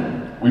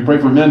men. We pray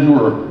for men who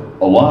are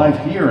alive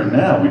here and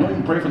now. We don't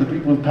even pray for the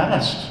people who've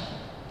passed.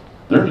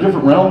 They're in a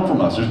different realm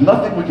from us. There's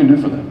nothing we can do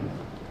for them.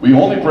 We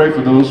only pray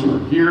for those who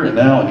are here and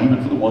now, and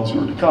even for the ones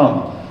who are to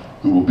come,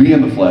 who will be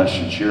in the flesh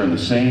and share in the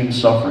same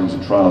sufferings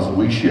and trials that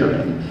we share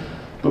in.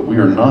 But we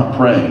are not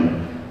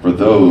praying for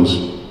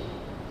those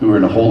who are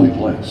in a holy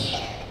place.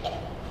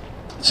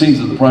 It seems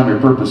that the primary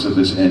purpose of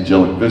this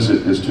angelic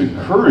visit is to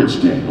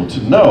encourage Daniel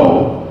to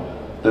know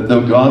that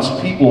though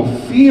God's people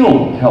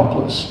feel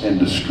helpless and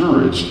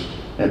discouraged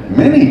at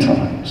many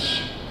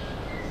times,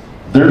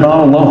 they're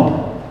not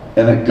alone,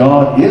 and that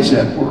God is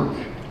at work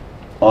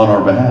on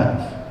our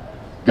behalf.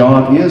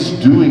 God is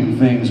doing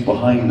things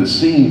behind the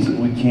scenes that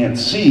we can't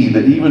see,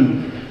 that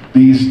even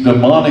these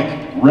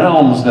demonic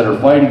realms that are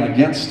fighting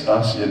against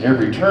us at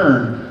every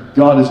turn,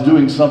 God is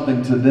doing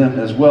something to them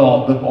as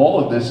well. But all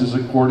of this is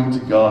according to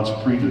God's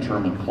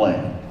predetermined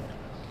plan.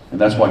 And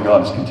that's why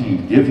God has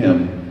continued to give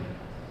him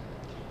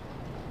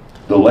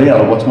the layout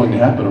of what's going to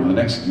happen over the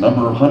next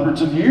number of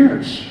hundreds of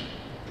years.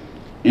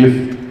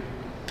 If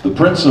the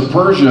Prince of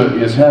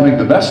Persia is having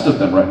the best of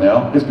them right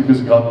now, it's because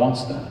God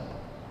wants that.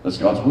 That's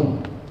God's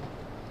will.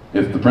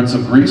 If the Prince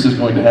of Greece is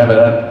going to have it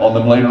on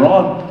them later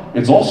on,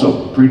 it's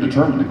also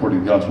predetermined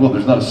according to God's will.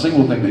 There's not a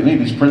single thing that any of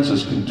these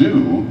princes can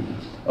do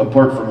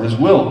apart from his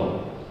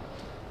will.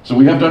 So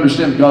we have to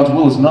understand that God's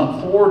will is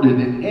not thwarted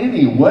in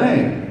any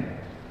way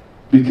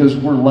because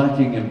we're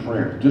lacking in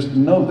prayer. Just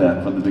know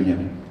that from the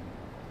beginning.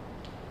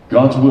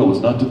 God's will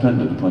is not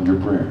dependent upon your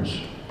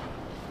prayers.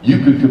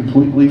 You could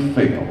completely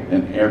fail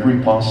in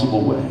every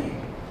possible way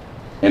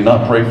and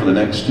not pray for the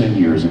next 10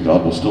 years, and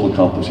God will still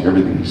accomplish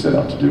everything he set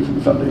out to do from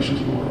the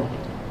foundations of the world.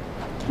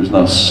 There's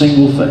not a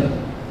single thing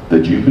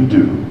that you can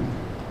do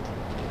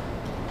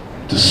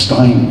to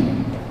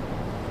stymie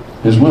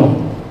his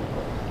will.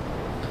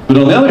 But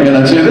on the other hand,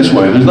 I'd say it this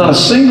way, there's not a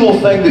single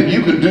thing that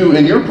you can do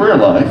in your prayer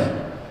life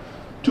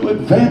to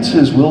advance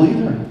his will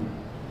either.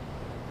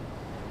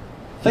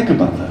 Think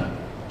about that.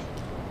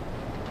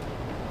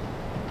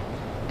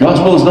 God's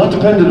will is not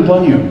dependent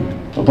upon you,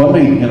 upon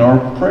me, in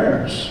our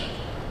prayers.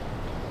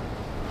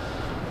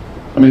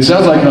 I mean, it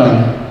sounds like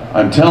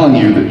I'm telling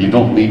you that you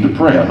don't need to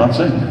pray. I'm not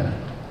saying that.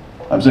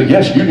 I'm saying,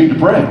 yes, you need to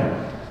pray,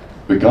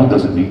 but God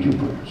doesn't need your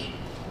prayers.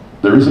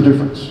 There is a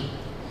difference.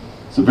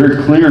 It's a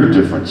very clear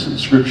difference in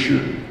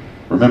Scripture.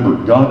 Remember,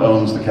 God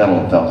owns the cattle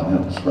on 1,000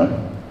 hills,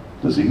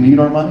 right? Does he need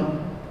our money?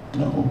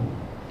 No.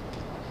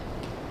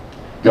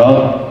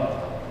 God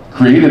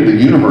created the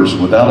universe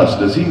without us.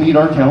 Does he need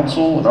our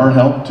counsel and our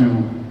help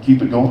to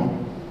keep it going?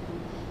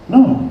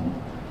 No.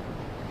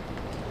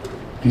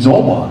 He's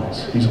all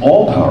wise. He's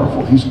all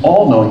powerful. He's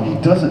all knowing.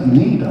 He doesn't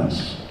need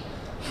us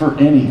for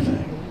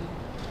anything.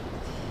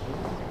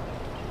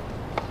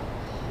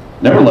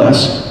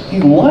 Nevertheless, he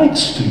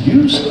likes to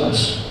use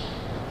us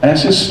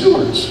as his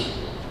stewards.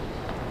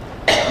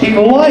 He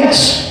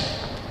likes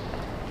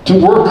to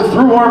work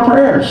through our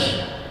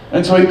prayers.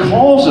 And so he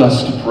calls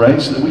us to pray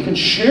so that we can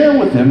share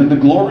with him in the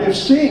glory of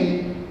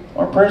seeing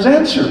our prayers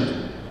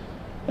answered.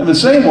 In the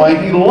same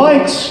way, he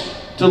likes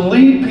to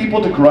lead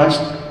people to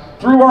Christ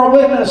through our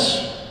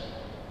witness,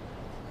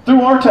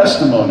 through our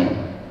testimony,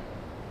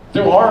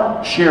 through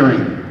our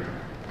sharing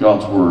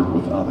God's word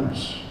with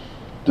others.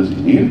 Does he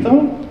need it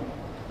though?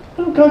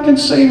 No, God can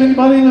save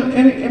anybody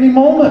in any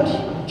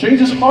moment.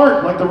 Change his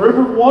heart like the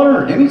river of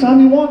water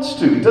anytime he wants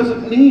to. He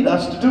doesn't need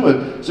us to do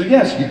it. So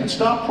yes, you can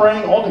stop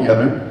praying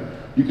altogether.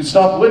 You can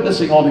stop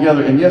witnessing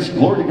altogether. And yes,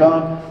 glory to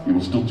God, he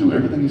will still do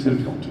everything he said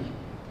he's going to.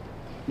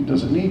 He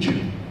doesn't need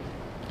you.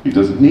 He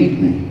doesn't need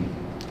me.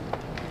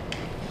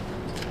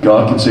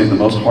 God can save the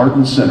most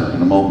hardened sinner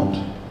in a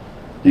moment.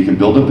 He can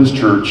build up his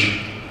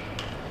church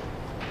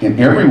in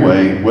every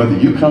way, whether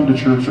you come to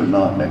church or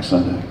not next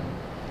Sunday.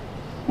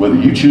 Whether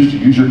you choose to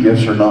use your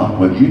gifts or not,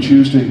 whether you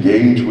choose to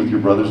engage with your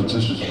brothers and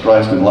sisters in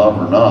Christ in love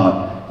or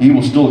not, he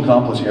will still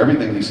accomplish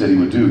everything he said he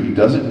would do. He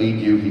doesn't need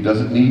you. He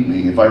doesn't need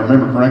me. If I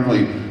remember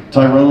correctly,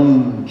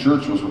 Tyrone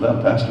Church was without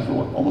a pastor for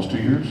what, almost 2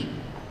 years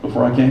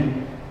before I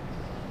came?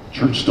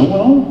 Church still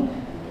went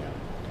on.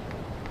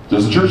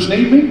 Does the church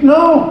need me?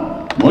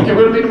 No. You want to get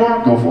rid of me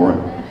tomorrow? Go for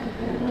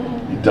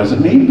it. He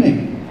doesn't need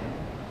me.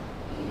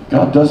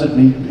 God doesn't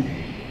need me.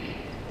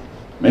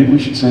 Maybe we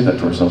should say that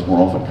to ourselves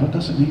more often. God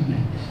doesn't need me.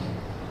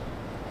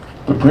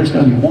 But praise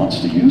God, He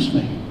wants to use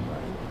me.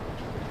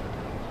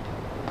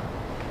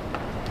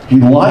 He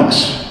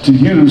likes to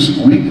use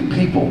weak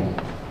people.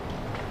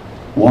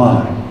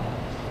 Why?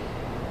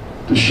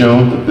 To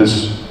show that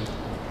this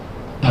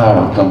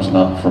power comes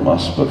not from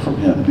us, but from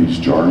Him, these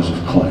jars of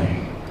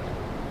clay.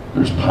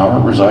 There's power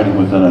residing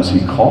within us. He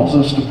calls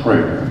us to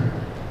prayer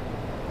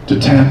to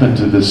tap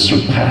into this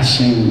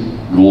surpassing,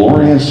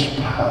 glorious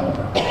power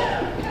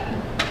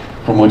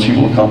from which He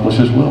will accomplish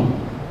His will.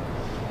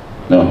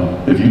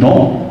 Now, if you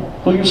don't,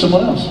 He'll use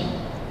someone else.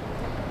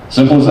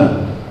 Simple as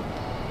that.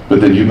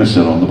 But then you miss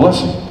out on the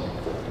blessing.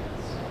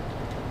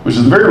 Which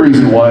is the very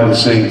reason why the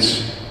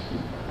saints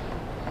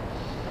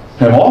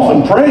have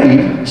often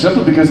prayed,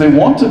 simply because they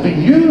want to be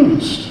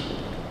used.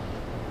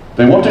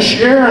 They want to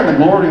share in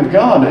the glory of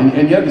God,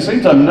 and yet at the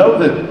same time know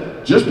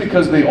that just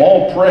because they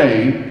all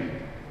pray,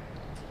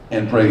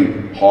 and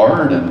pray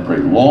hard, and pray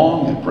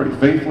long, and pray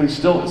faithfully,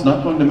 still it's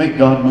not going to make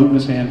God move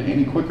His hand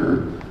any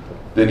quicker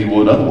than He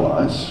would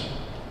otherwise.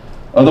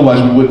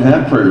 Otherwise we wouldn't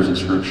have prayers in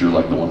Scripture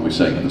like the one we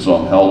sang in the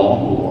song, How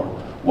Long, O Lord?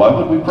 Why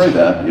would we pray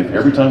that if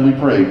every time we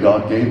pray,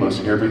 God gave us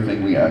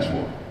everything we asked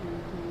for?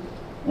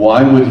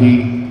 Why would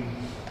He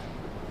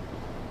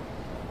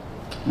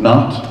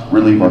not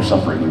relieve our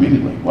suffering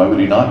immediately? Why would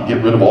He not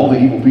get rid of all the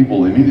evil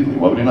people immediately?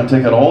 Why would He not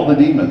take out all the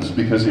demons?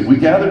 Because if we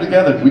gather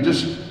together, if we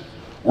just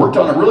worked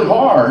on it really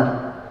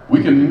hard,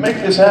 we can make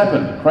this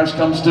happen. Christ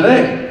comes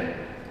today.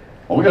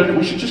 All we got to do,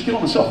 we should just get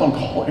on the cell phone,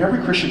 call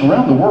every Christian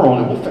around the world,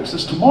 and we'll fix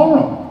this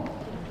tomorrow.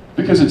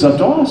 Because it's up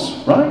to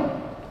us, right?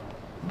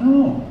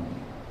 No.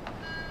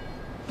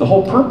 The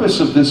whole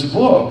purpose of this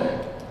book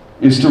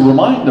is to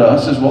remind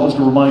us, as well as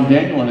to remind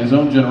Daniel and his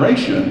own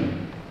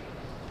generation,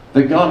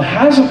 that God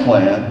has a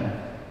plan,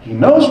 He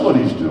knows what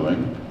He's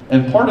doing,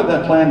 and part of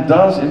that plan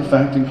does in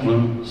fact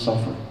include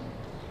suffering.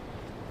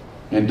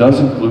 It does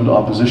include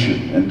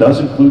opposition, and does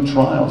include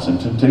trials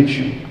and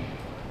temptation.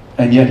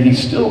 And yet He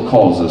still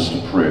calls us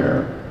to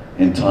prayer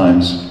in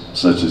times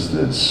such as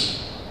this.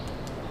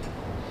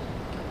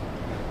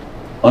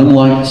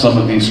 Unlike some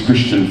of these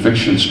Christian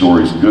fiction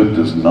stories, good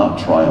does not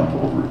triumph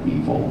over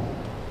evil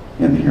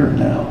in the here and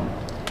now.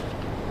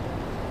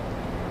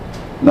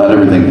 Not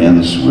everything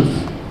ends with,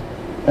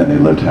 and they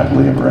lived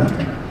happily ever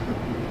after.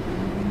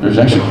 There's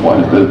actually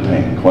quite a bit of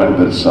pain, quite a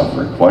bit of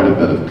suffering, quite a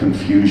bit of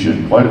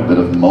confusion, quite a bit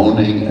of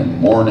moaning and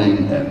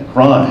mourning and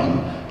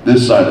crying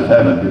this side of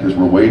heaven, because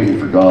we're waiting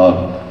for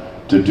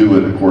God to do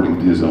it according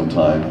to His own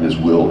time, His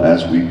will,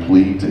 as we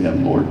plead to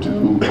Him, Lord,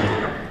 do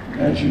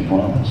as You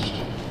promised.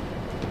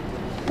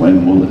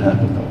 When will it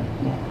happen, though?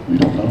 Well, we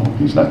don't know.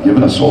 He's not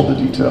given us all the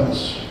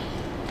details.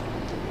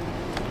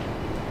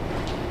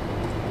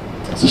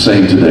 It's the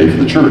same today for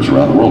the church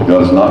around the world.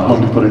 God is not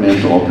going to put an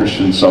end to all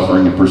Christian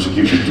suffering and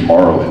persecution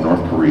tomorrow in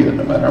North Korea,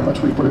 no matter how much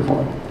we pray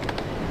for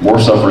it. More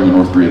suffering in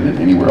North Korea than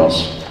anywhere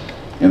else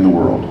in the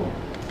world.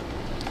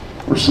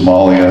 Or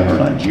Somalia, or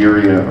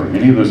Nigeria, or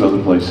any of those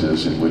other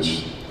places in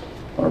which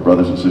our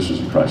brothers and sisters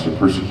in Christ are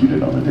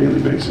persecuted on a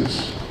daily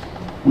basis.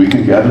 We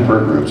can gather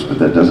prayer groups, but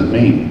that doesn't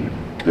mean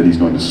that He's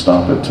going to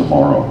stop it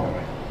tomorrow.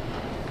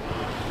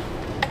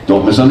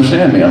 Don't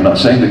misunderstand me. I'm not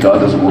saying that God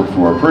doesn't work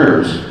through our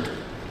prayers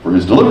for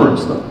His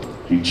deliverance, though.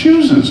 He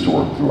chooses to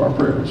work through our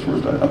prayers for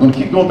His deliverance. I'm going to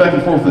keep going back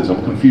and forth with this. I'm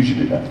going to confuse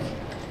you to death.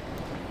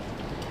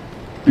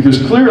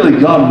 Because clearly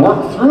God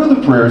worked through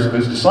the prayers of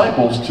His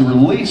disciples to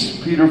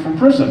release Peter from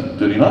prison.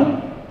 Did He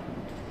not?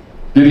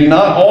 Did He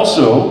not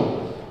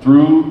also,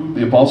 through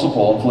the Apostle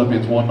Paul in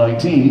Philippians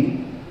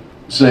 1:19,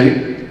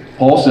 say,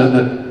 Paul said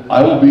that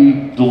I will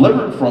be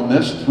delivered from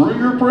this through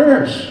your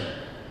prayers.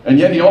 And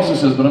yet he also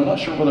says, but I'm not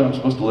sure whether I'm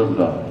supposed to live or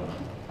die.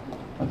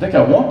 I think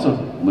I want to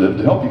live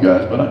to help you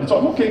guys, but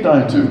I'm okay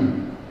dying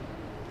too.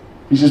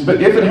 He says,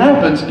 but if it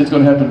happens, it's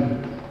going to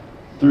happen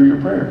through your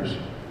prayers.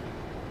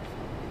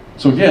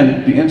 So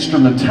again, the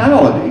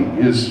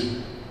instrumentality is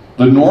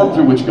the norm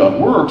through which God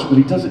works, but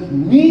He doesn't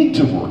need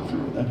to work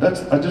through it.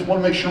 I just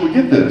want to make sure we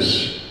get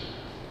this.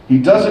 He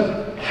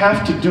doesn't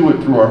have to do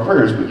it through our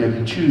prayers, but yet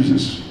He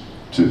chooses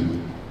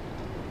to.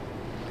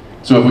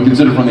 So if we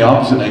consider from the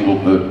opposite angle,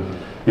 that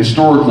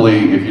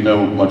historically, if you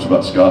know much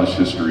about Scottish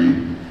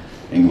history,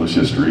 English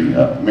history,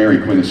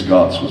 Mary Queen of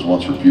Scots was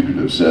once reputed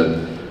to have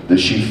said that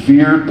she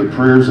feared the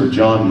prayers of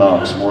John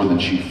Knox more than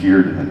she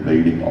feared an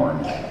invading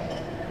army.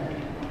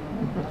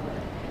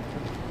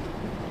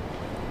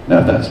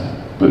 Now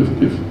but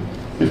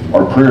if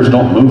our prayers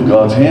don't move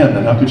God's hand,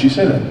 then how could she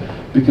say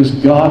that? Because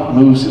God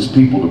moves His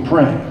people to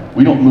pray.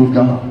 We don't move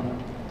God.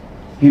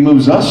 He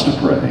moves us to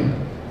pray.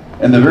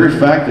 And the very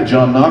fact that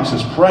John Knox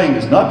is praying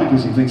is not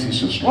because he thinks he's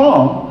so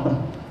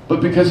strong, but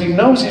because he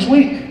knows he's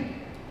weak.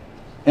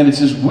 And it's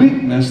his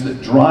weakness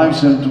that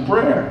drives him to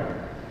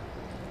prayer.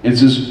 It's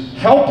his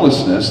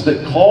helplessness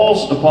that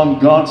calls upon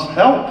God's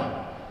help.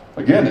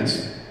 Again,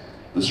 it's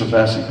the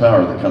surpassing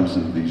power that comes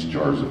into these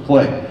jars of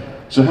clay.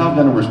 So how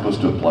then are we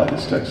supposed to apply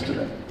this text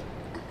today?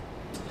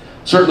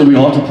 Certainly we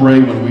ought to pray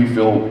when we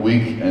feel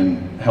weak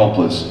and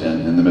helpless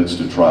and in the midst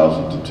of trials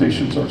and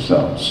temptations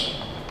ourselves.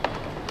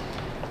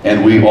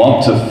 And we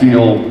ought to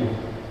feel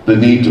the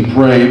need to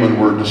pray when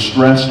we're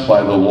distressed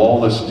by the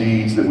lawless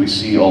deeds that we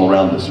see all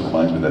around us. It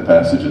reminds me of that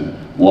passage in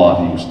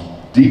Lot. He was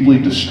deeply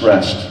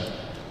distressed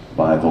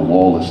by the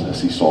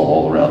lawlessness he saw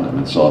all around him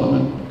in Sodom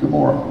and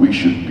Gomorrah. We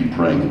should be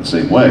praying in the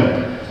same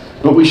way.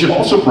 But we should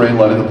also pray in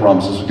light of the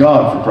promises of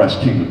God for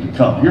Christ's kingdom to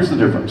come. Here's the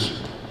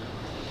difference.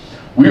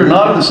 We are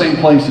not in the same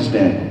place as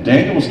Daniel.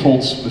 Daniel was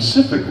told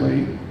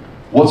specifically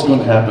what's going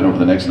to happen over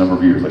the next number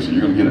of years. Like I said,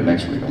 you're going to get it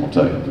next week. I'm going to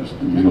tell you. He's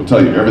going to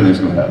tell you everything's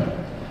going to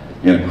happen.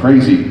 In a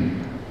crazy,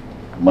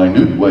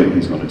 minute way,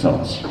 he's going to tell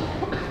us.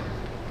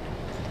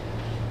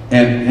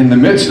 And in the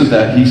midst of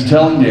that, he's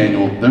telling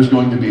Daniel there's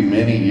going to be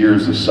many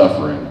years of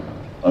suffering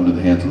under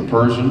the hands of the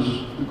Persians,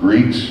 the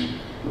Greeks,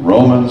 the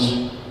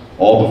Romans,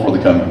 all before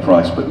the coming of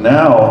Christ. But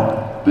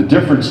now, the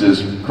difference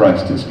is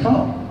Christ has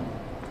come.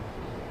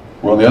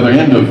 We're on the other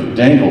end of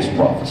Daniel's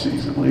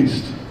prophecies, at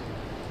least.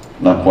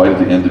 Not quite at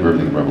the end of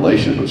everything in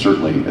Revelation, but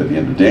certainly at the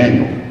end of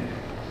Daniel.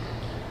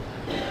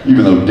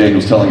 Even though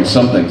Daniel's telling us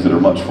some things that are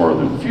much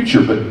farther in the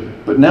future.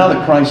 But now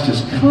that Christ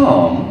has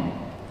come,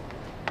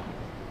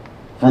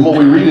 from what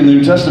we read in the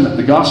New Testament,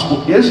 the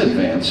gospel is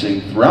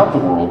advancing throughout the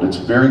world. It's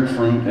bearing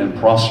fruit and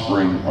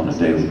prospering on a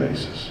daily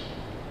basis.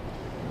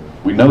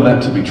 We know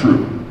that to be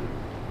true.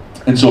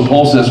 And so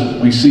Paul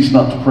says, we cease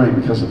not to pray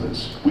because of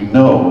this. We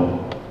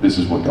know this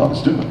is what God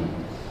is doing.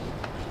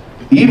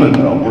 Even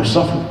though we're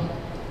suffering.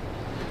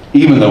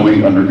 Even though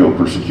we undergo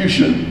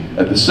persecution,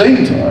 at the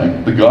same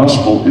time, the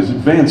gospel is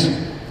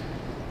advancing.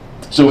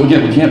 So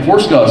again, we can't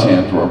force God's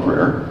hand through our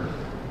prayer,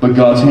 but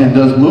God's hand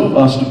does move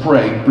us to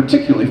pray,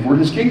 particularly for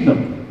His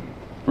kingdom.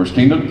 For His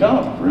kingdom to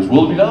come, for His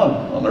will to be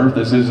done, on earth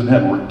as it is in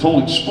heaven. We're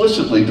told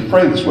explicitly to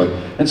pray this way.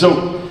 And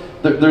so,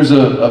 there's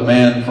a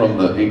man from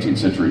the 18th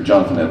century,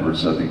 Jonathan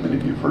Edwards. I think many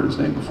of you have heard his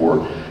name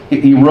before.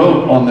 He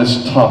wrote on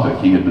this topic.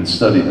 He had been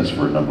studying this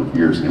for a number of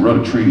years. And he wrote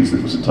a treatise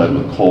that was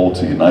entitled A Call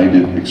to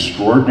United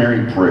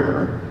Extraordinary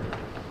Prayer,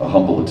 a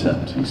Humble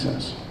Attempt, he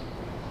says.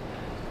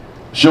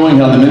 Showing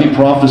how the many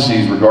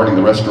prophecies regarding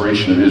the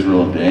restoration of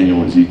Israel in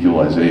Daniel, Ezekiel,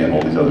 Isaiah, and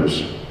all these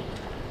others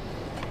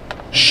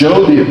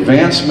showed the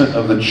advancement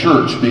of the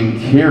church being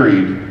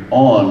carried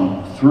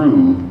on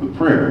through the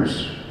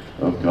prayers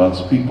of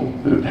God's people.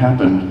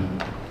 That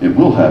it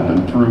will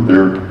happen through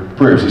their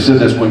prayers. He said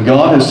this, when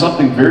God has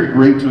something very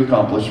great to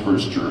accomplish for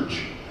His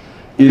church,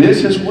 it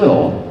is His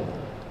will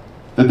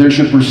that there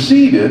should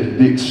precede it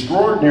the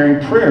extraordinary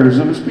prayers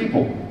of His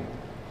people.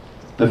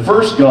 That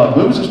first God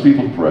moves His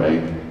people to pray,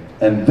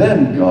 and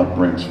then God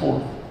brings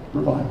forth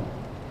revival.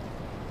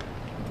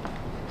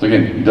 So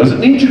again, He doesn't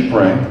need you to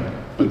pray,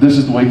 but this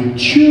is the way He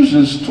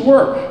chooses to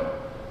work.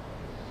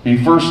 He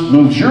first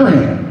moves your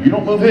hand. You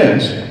don't move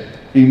His.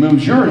 He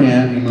moves your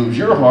hand, He moves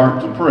your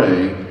heart to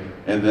pray,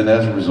 and then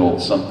as a result,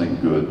 something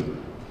good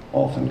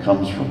often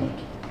comes from it.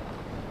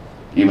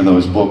 Even though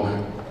his book,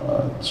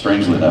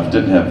 strangely enough,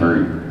 didn't have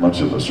very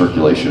much of a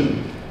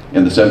circulation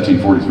in the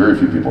 1740s, very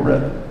few people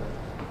read it.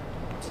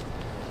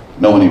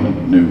 No one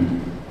even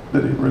knew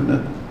that he'd written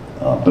it.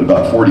 But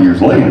about 40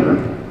 years later,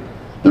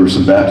 there were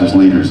some Baptist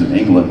leaders in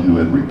England who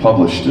had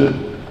republished it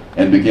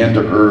and began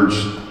to urge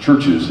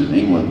churches in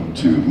England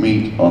to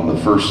meet on the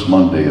first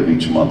Monday of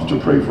each month to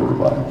pray for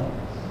revival.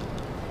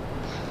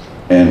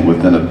 And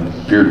within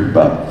a period of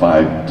about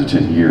 5 to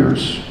 10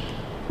 years,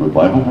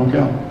 revival broke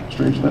out,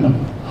 strangely enough.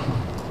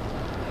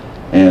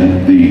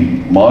 And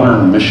the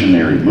modern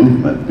missionary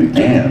movement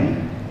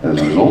began as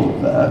a result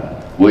of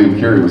that. William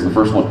Carey was the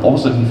first one. All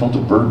of a sudden he felt a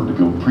burden to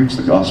go preach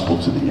the gospel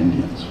to the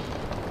Indians,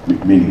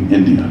 meaning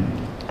India.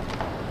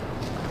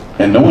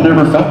 And no one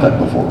ever felt that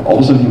before. All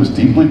of a sudden he was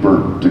deeply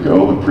burdened to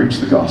go and preach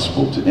the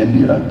gospel to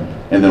India.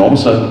 And then all of a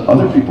sudden,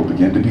 other people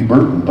began to be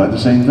burdened by the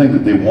same thing,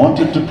 that they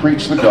wanted to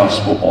preach the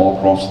gospel all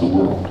across the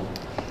world.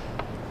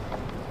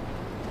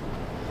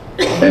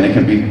 And it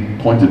can be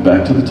pointed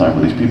back to the time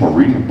where these people are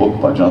reading a book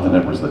by Jonathan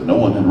Edwards that no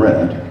one had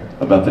read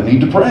about the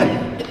need to pray.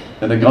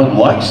 And that God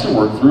likes to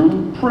work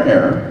through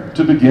prayer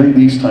to begin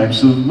these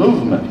types of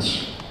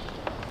movements.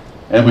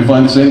 And we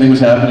find the same thing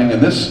was happening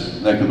in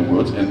this neck of the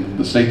woods, in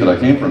the state that I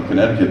came from,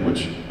 Connecticut,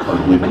 which I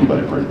hardly believe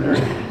anybody prayed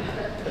there.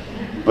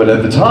 But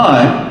at the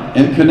time,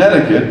 in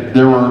Connecticut,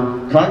 there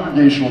were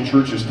congregational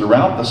churches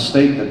throughout the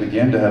state that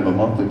began to have a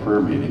monthly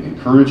prayer meeting,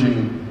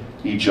 encouraging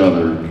each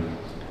other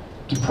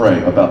to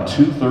pray. About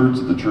 2/3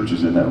 of the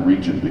churches in that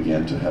region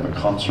began to have a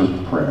concert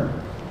of prayer.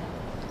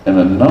 And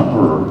a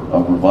number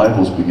of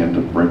revivals began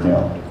to break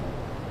out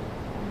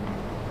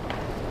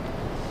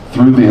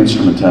through the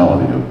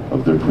instrumentality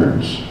of their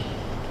prayers.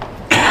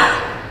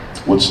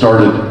 What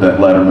started that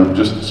latter move,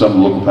 just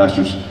some local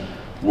pastors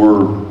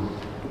were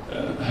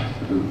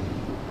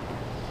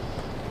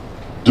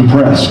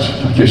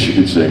depressed, I guess you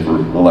could say, for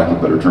a lack of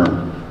a better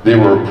term. They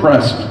were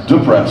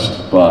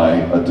depressed by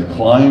a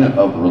decline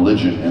of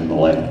religion in the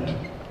land.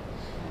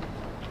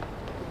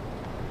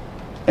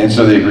 And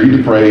so they agreed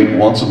to pray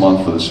once a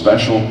month for the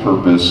special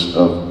purpose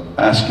of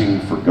asking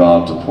for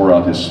God to pour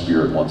out His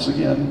Spirit once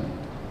again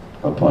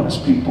upon His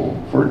people,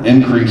 for an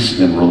increase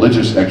in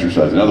religious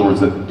exercise. In other words,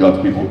 that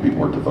God's people would be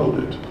more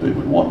devoted. They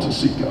would want to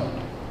seek God.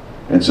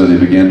 And so they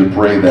began to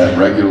pray that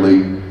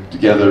regularly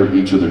together.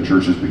 Each of their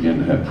churches began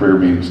to have prayer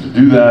meetings to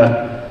do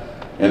that.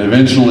 And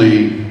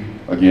eventually,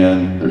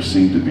 again, there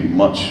seemed to be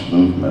much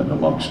movement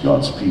amongst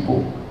God's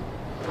people.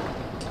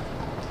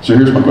 So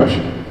here's my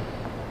question.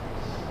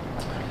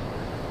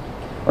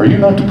 Are you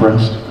not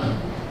depressed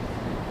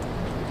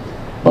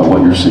by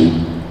what you're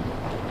seeing?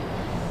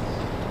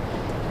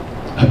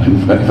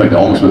 In fact,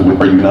 almost,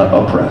 are you not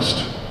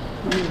oppressed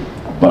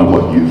by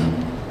what you've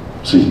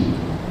seen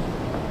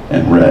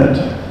and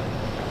read?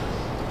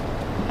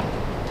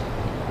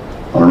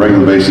 On a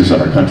regular basis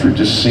in our country, it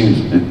just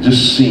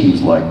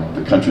seems like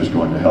the country's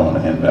going to hell in a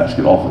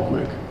handbasket awfully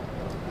quick.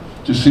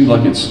 It just seems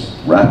like it's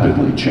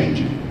rapidly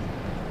changing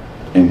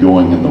and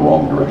going in the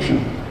wrong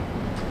direction.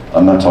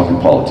 I'm not talking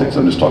politics,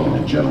 I'm just talking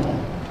in general.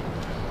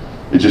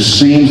 It just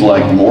seems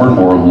like more and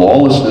more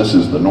lawlessness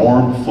is the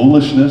norm,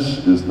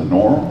 foolishness is the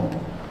norm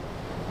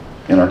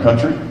in our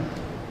country.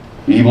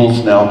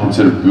 Evil's now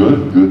considered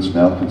good, good's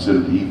now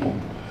considered evil.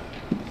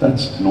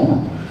 That's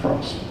normal for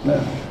us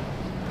now.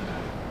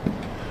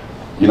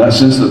 You not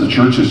sense that the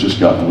church has just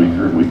gotten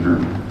weaker and weaker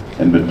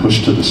and been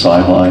pushed to the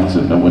sidelines,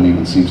 and no one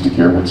even seems to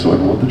care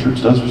whatsoever what the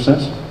church does or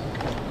says?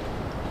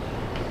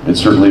 It's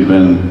certainly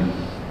been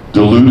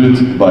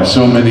diluted by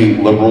so many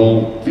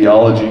liberal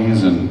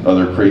theologies and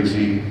other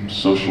crazy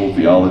social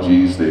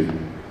theologies. They've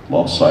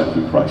lost sight of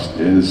who Christ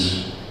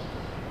is.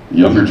 The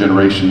younger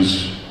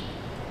generations,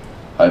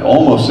 I'd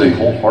almost say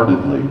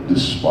wholeheartedly,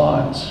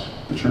 despise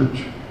the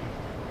church.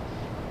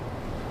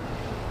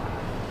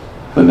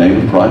 The name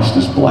of Christ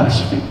is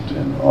blasphemed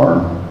in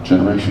our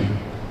generation.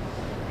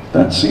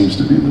 That seems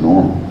to be the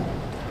norm.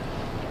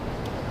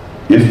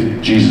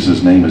 If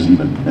Jesus' name is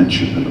even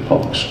mentioned in the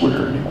public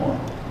square anymore.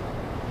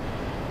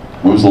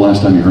 When was the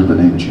last time you heard the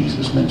name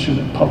Jesus mentioned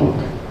in public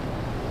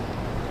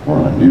or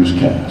on a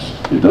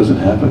newscast? It doesn't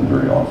happen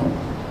very often.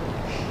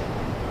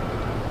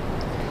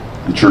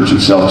 The church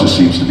itself just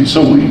seems to be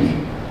so weak.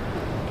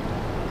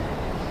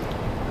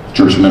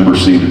 Church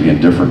members seem to be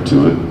indifferent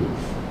to it,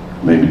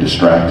 maybe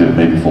distracted,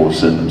 maybe full of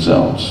sin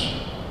themselves.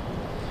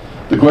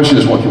 The question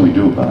is, what can we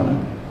do about it?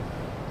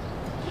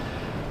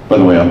 By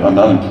the way, I'm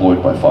not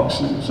employed by Fox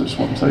News. I just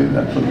want to tell you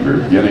that from the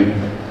very beginning.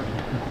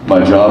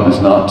 My job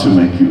is not to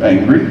make you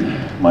angry.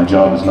 My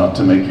job is not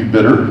to make you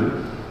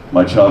bitter.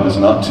 My job is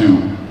not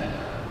to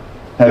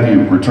have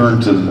you return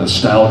to the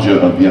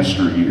nostalgia of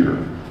yesteryear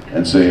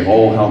and say,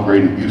 oh, how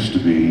great it used to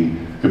be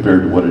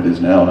compared to what it is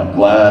now, and I'm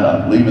glad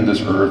I'm leaving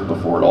this earth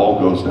before it all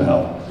goes to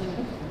hell.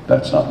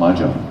 That's not my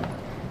job.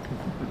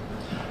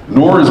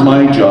 Nor is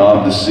my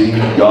job to see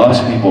God's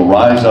people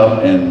rise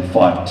up and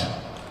fight.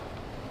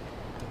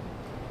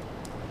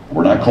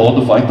 We're not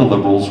called to fight the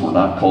liberals. We're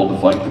not called to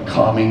fight the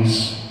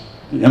commies,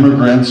 the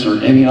immigrants,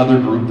 or any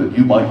other group that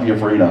you might be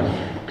afraid of.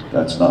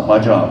 That's not my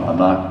job.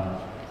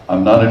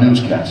 I'm not a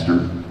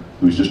newscaster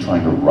who's just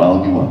trying to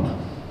rile you up.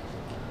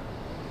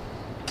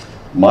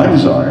 My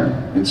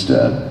desire,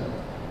 instead,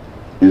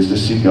 is to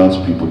see God's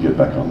people get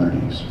back on their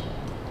knees.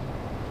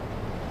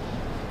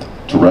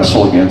 To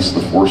wrestle against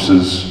the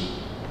forces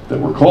that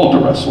we're called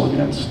to wrestle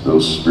against,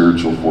 those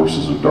spiritual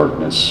forces of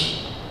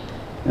darkness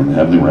in the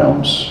heavenly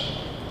realms.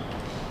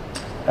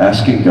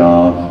 Asking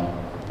God,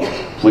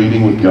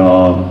 pleading with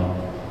God,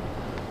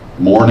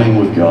 mourning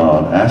with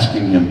God,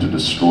 asking Him to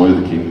destroy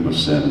the kingdom of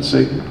sin and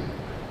Satan,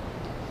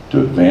 to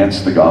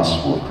advance the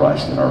gospel of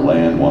Christ in our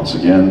land once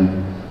again,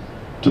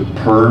 to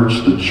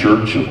purge the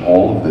church of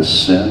all of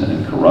this sin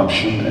and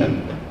corruption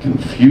and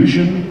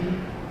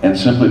confusion, and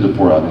simply to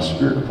pour out His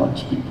Spirit upon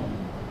His people.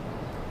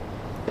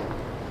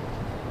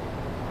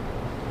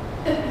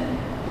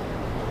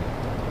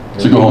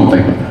 So go home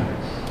and think about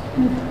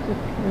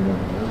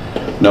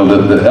that. No,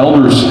 the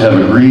elders have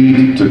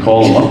agreed to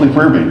call a monthly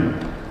prayer meeting.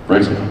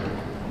 Praise God.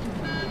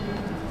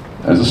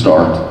 As a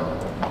start.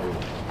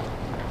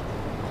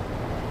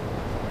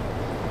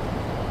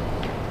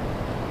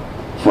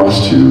 For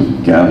us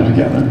to gather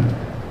together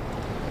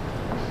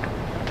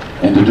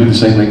and to do the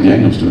same thing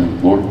Daniel's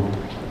doing. Lord,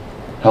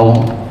 how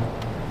long?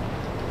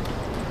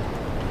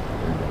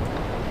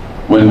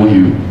 When will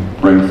you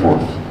bring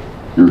forth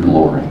your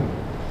glory?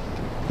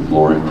 The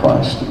glory of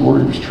Christ, the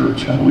glory of His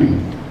church. How do we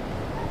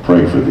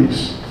pray for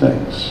these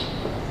things?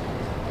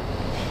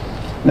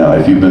 Now,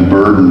 if you've been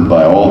burdened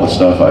by all the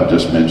stuff I've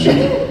just mentioned,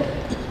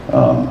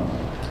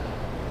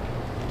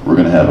 we're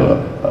going to have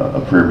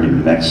a prayer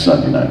meeting next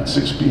Sunday night at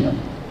 6 p.m.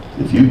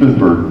 If you've been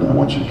burdened, I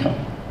want you to come.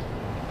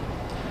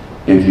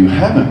 If you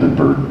haven't been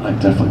burdened, I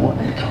definitely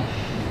want you to come.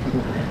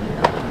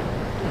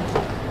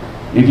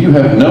 If you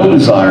have no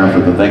desire for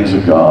the things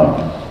of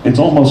God, it's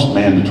almost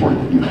mandatory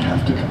that you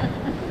have to come.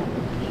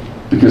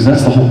 Because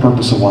that's the whole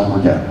purpose of why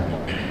we're gathered.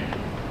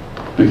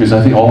 Because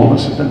I think all of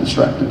us have been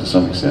distracted to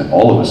some extent.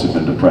 All of us have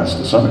been depressed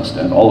to some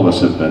extent. All of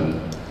us have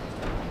been,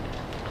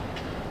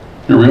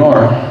 here we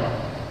are,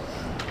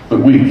 but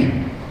weak.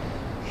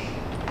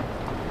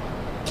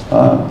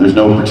 There's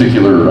no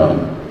particular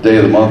day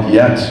of the month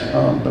yet,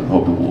 but I'm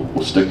hoping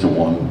we'll stick to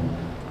one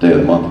day of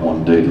the month,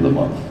 one day to the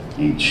month,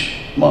 each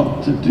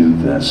month to do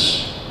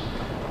this.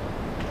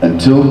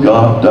 Until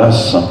God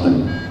does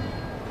something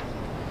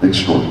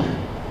extraordinary.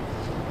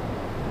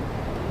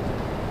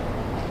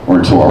 Or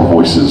until our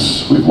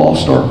voices, we've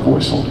lost our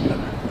voice altogether.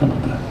 How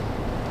about that?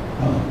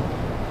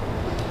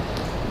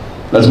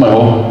 That's my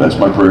hope, that's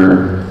my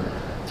prayer.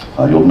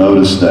 You'll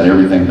notice that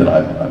everything that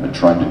I've been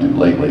trying to do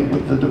lately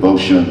with the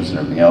devotions and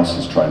everything else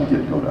is trying to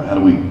get going. How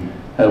do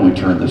we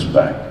turn this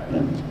back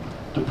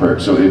into prayer?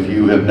 So if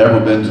you have never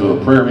been to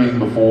a prayer meeting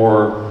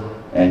before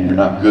and you're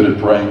not good at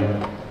praying,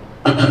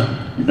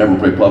 you've never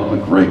prayed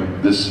publicly,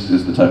 great. This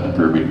is the type of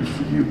prayer meeting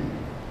for you.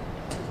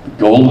 The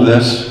goal of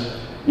this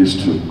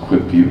is to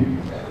equip you,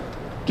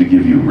 to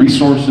give you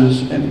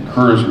resources and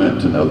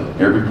encouragement to know that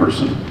every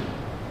person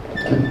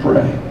can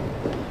pray.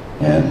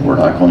 And we're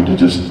not going to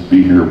just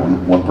be here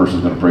when one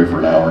person's going to pray for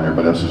an hour and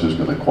everybody else is just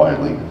going to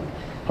quietly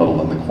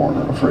huddle in the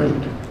corner afraid.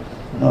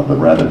 But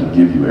rather to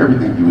give you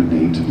everything you would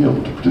need to be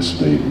able to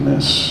participate in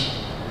this.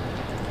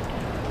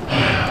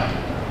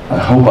 I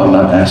hope I'm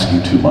not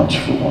asking too much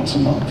for once a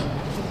month.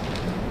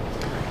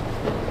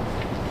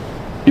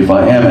 If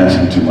I am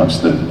asking too much,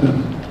 then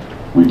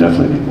we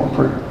definitely need more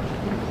prayer.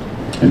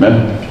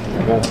 Amen?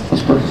 Amen.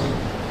 Let's pray.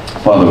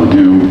 Father, we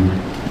do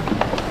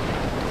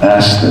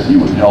ask that you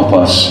would help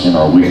us in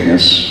our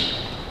weakness.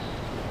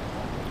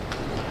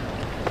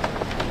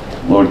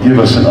 Lord, give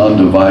us an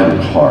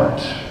undivided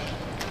heart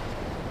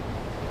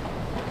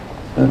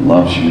that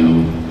loves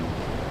you,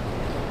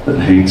 that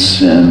hates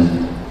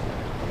sin,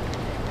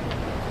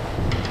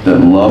 that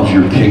loves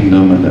your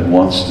kingdom and that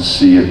wants to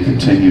see it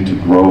continue to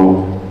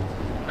grow,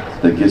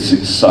 that gets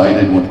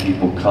excited when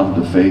people come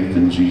to faith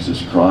in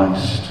Jesus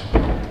Christ,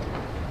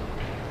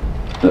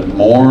 that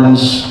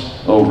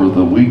mourns over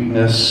the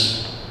weakness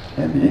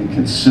and the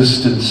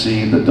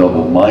inconsistency, the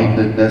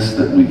double-mindedness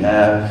that we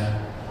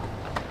have.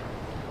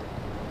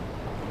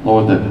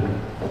 Lord,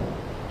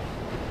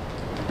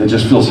 that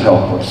just feels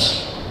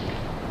helpless.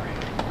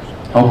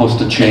 Helpless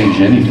to change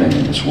anything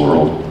in this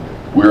world.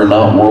 We are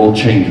not world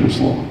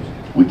changers, Lord.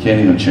 We can't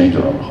even change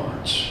our own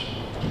hearts.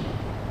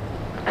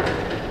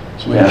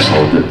 So we ask,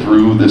 Lord, that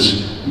through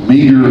this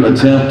meager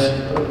attempt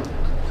of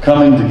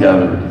coming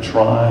together to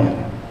try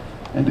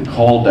and to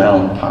call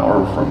down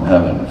power from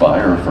heaven,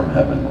 fire from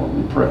heaven, Lord,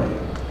 we pray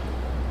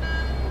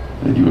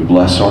that you would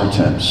bless our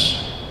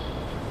attempts,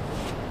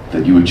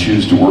 that you would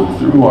choose to work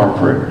through our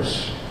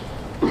prayers,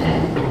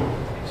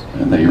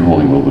 and that your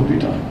holy will would be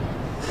done.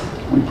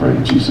 We pray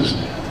in Jesus'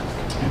 name.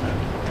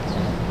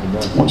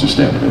 Amen. Won't you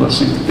stand with me? Let's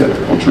sing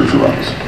together. Whole church arise.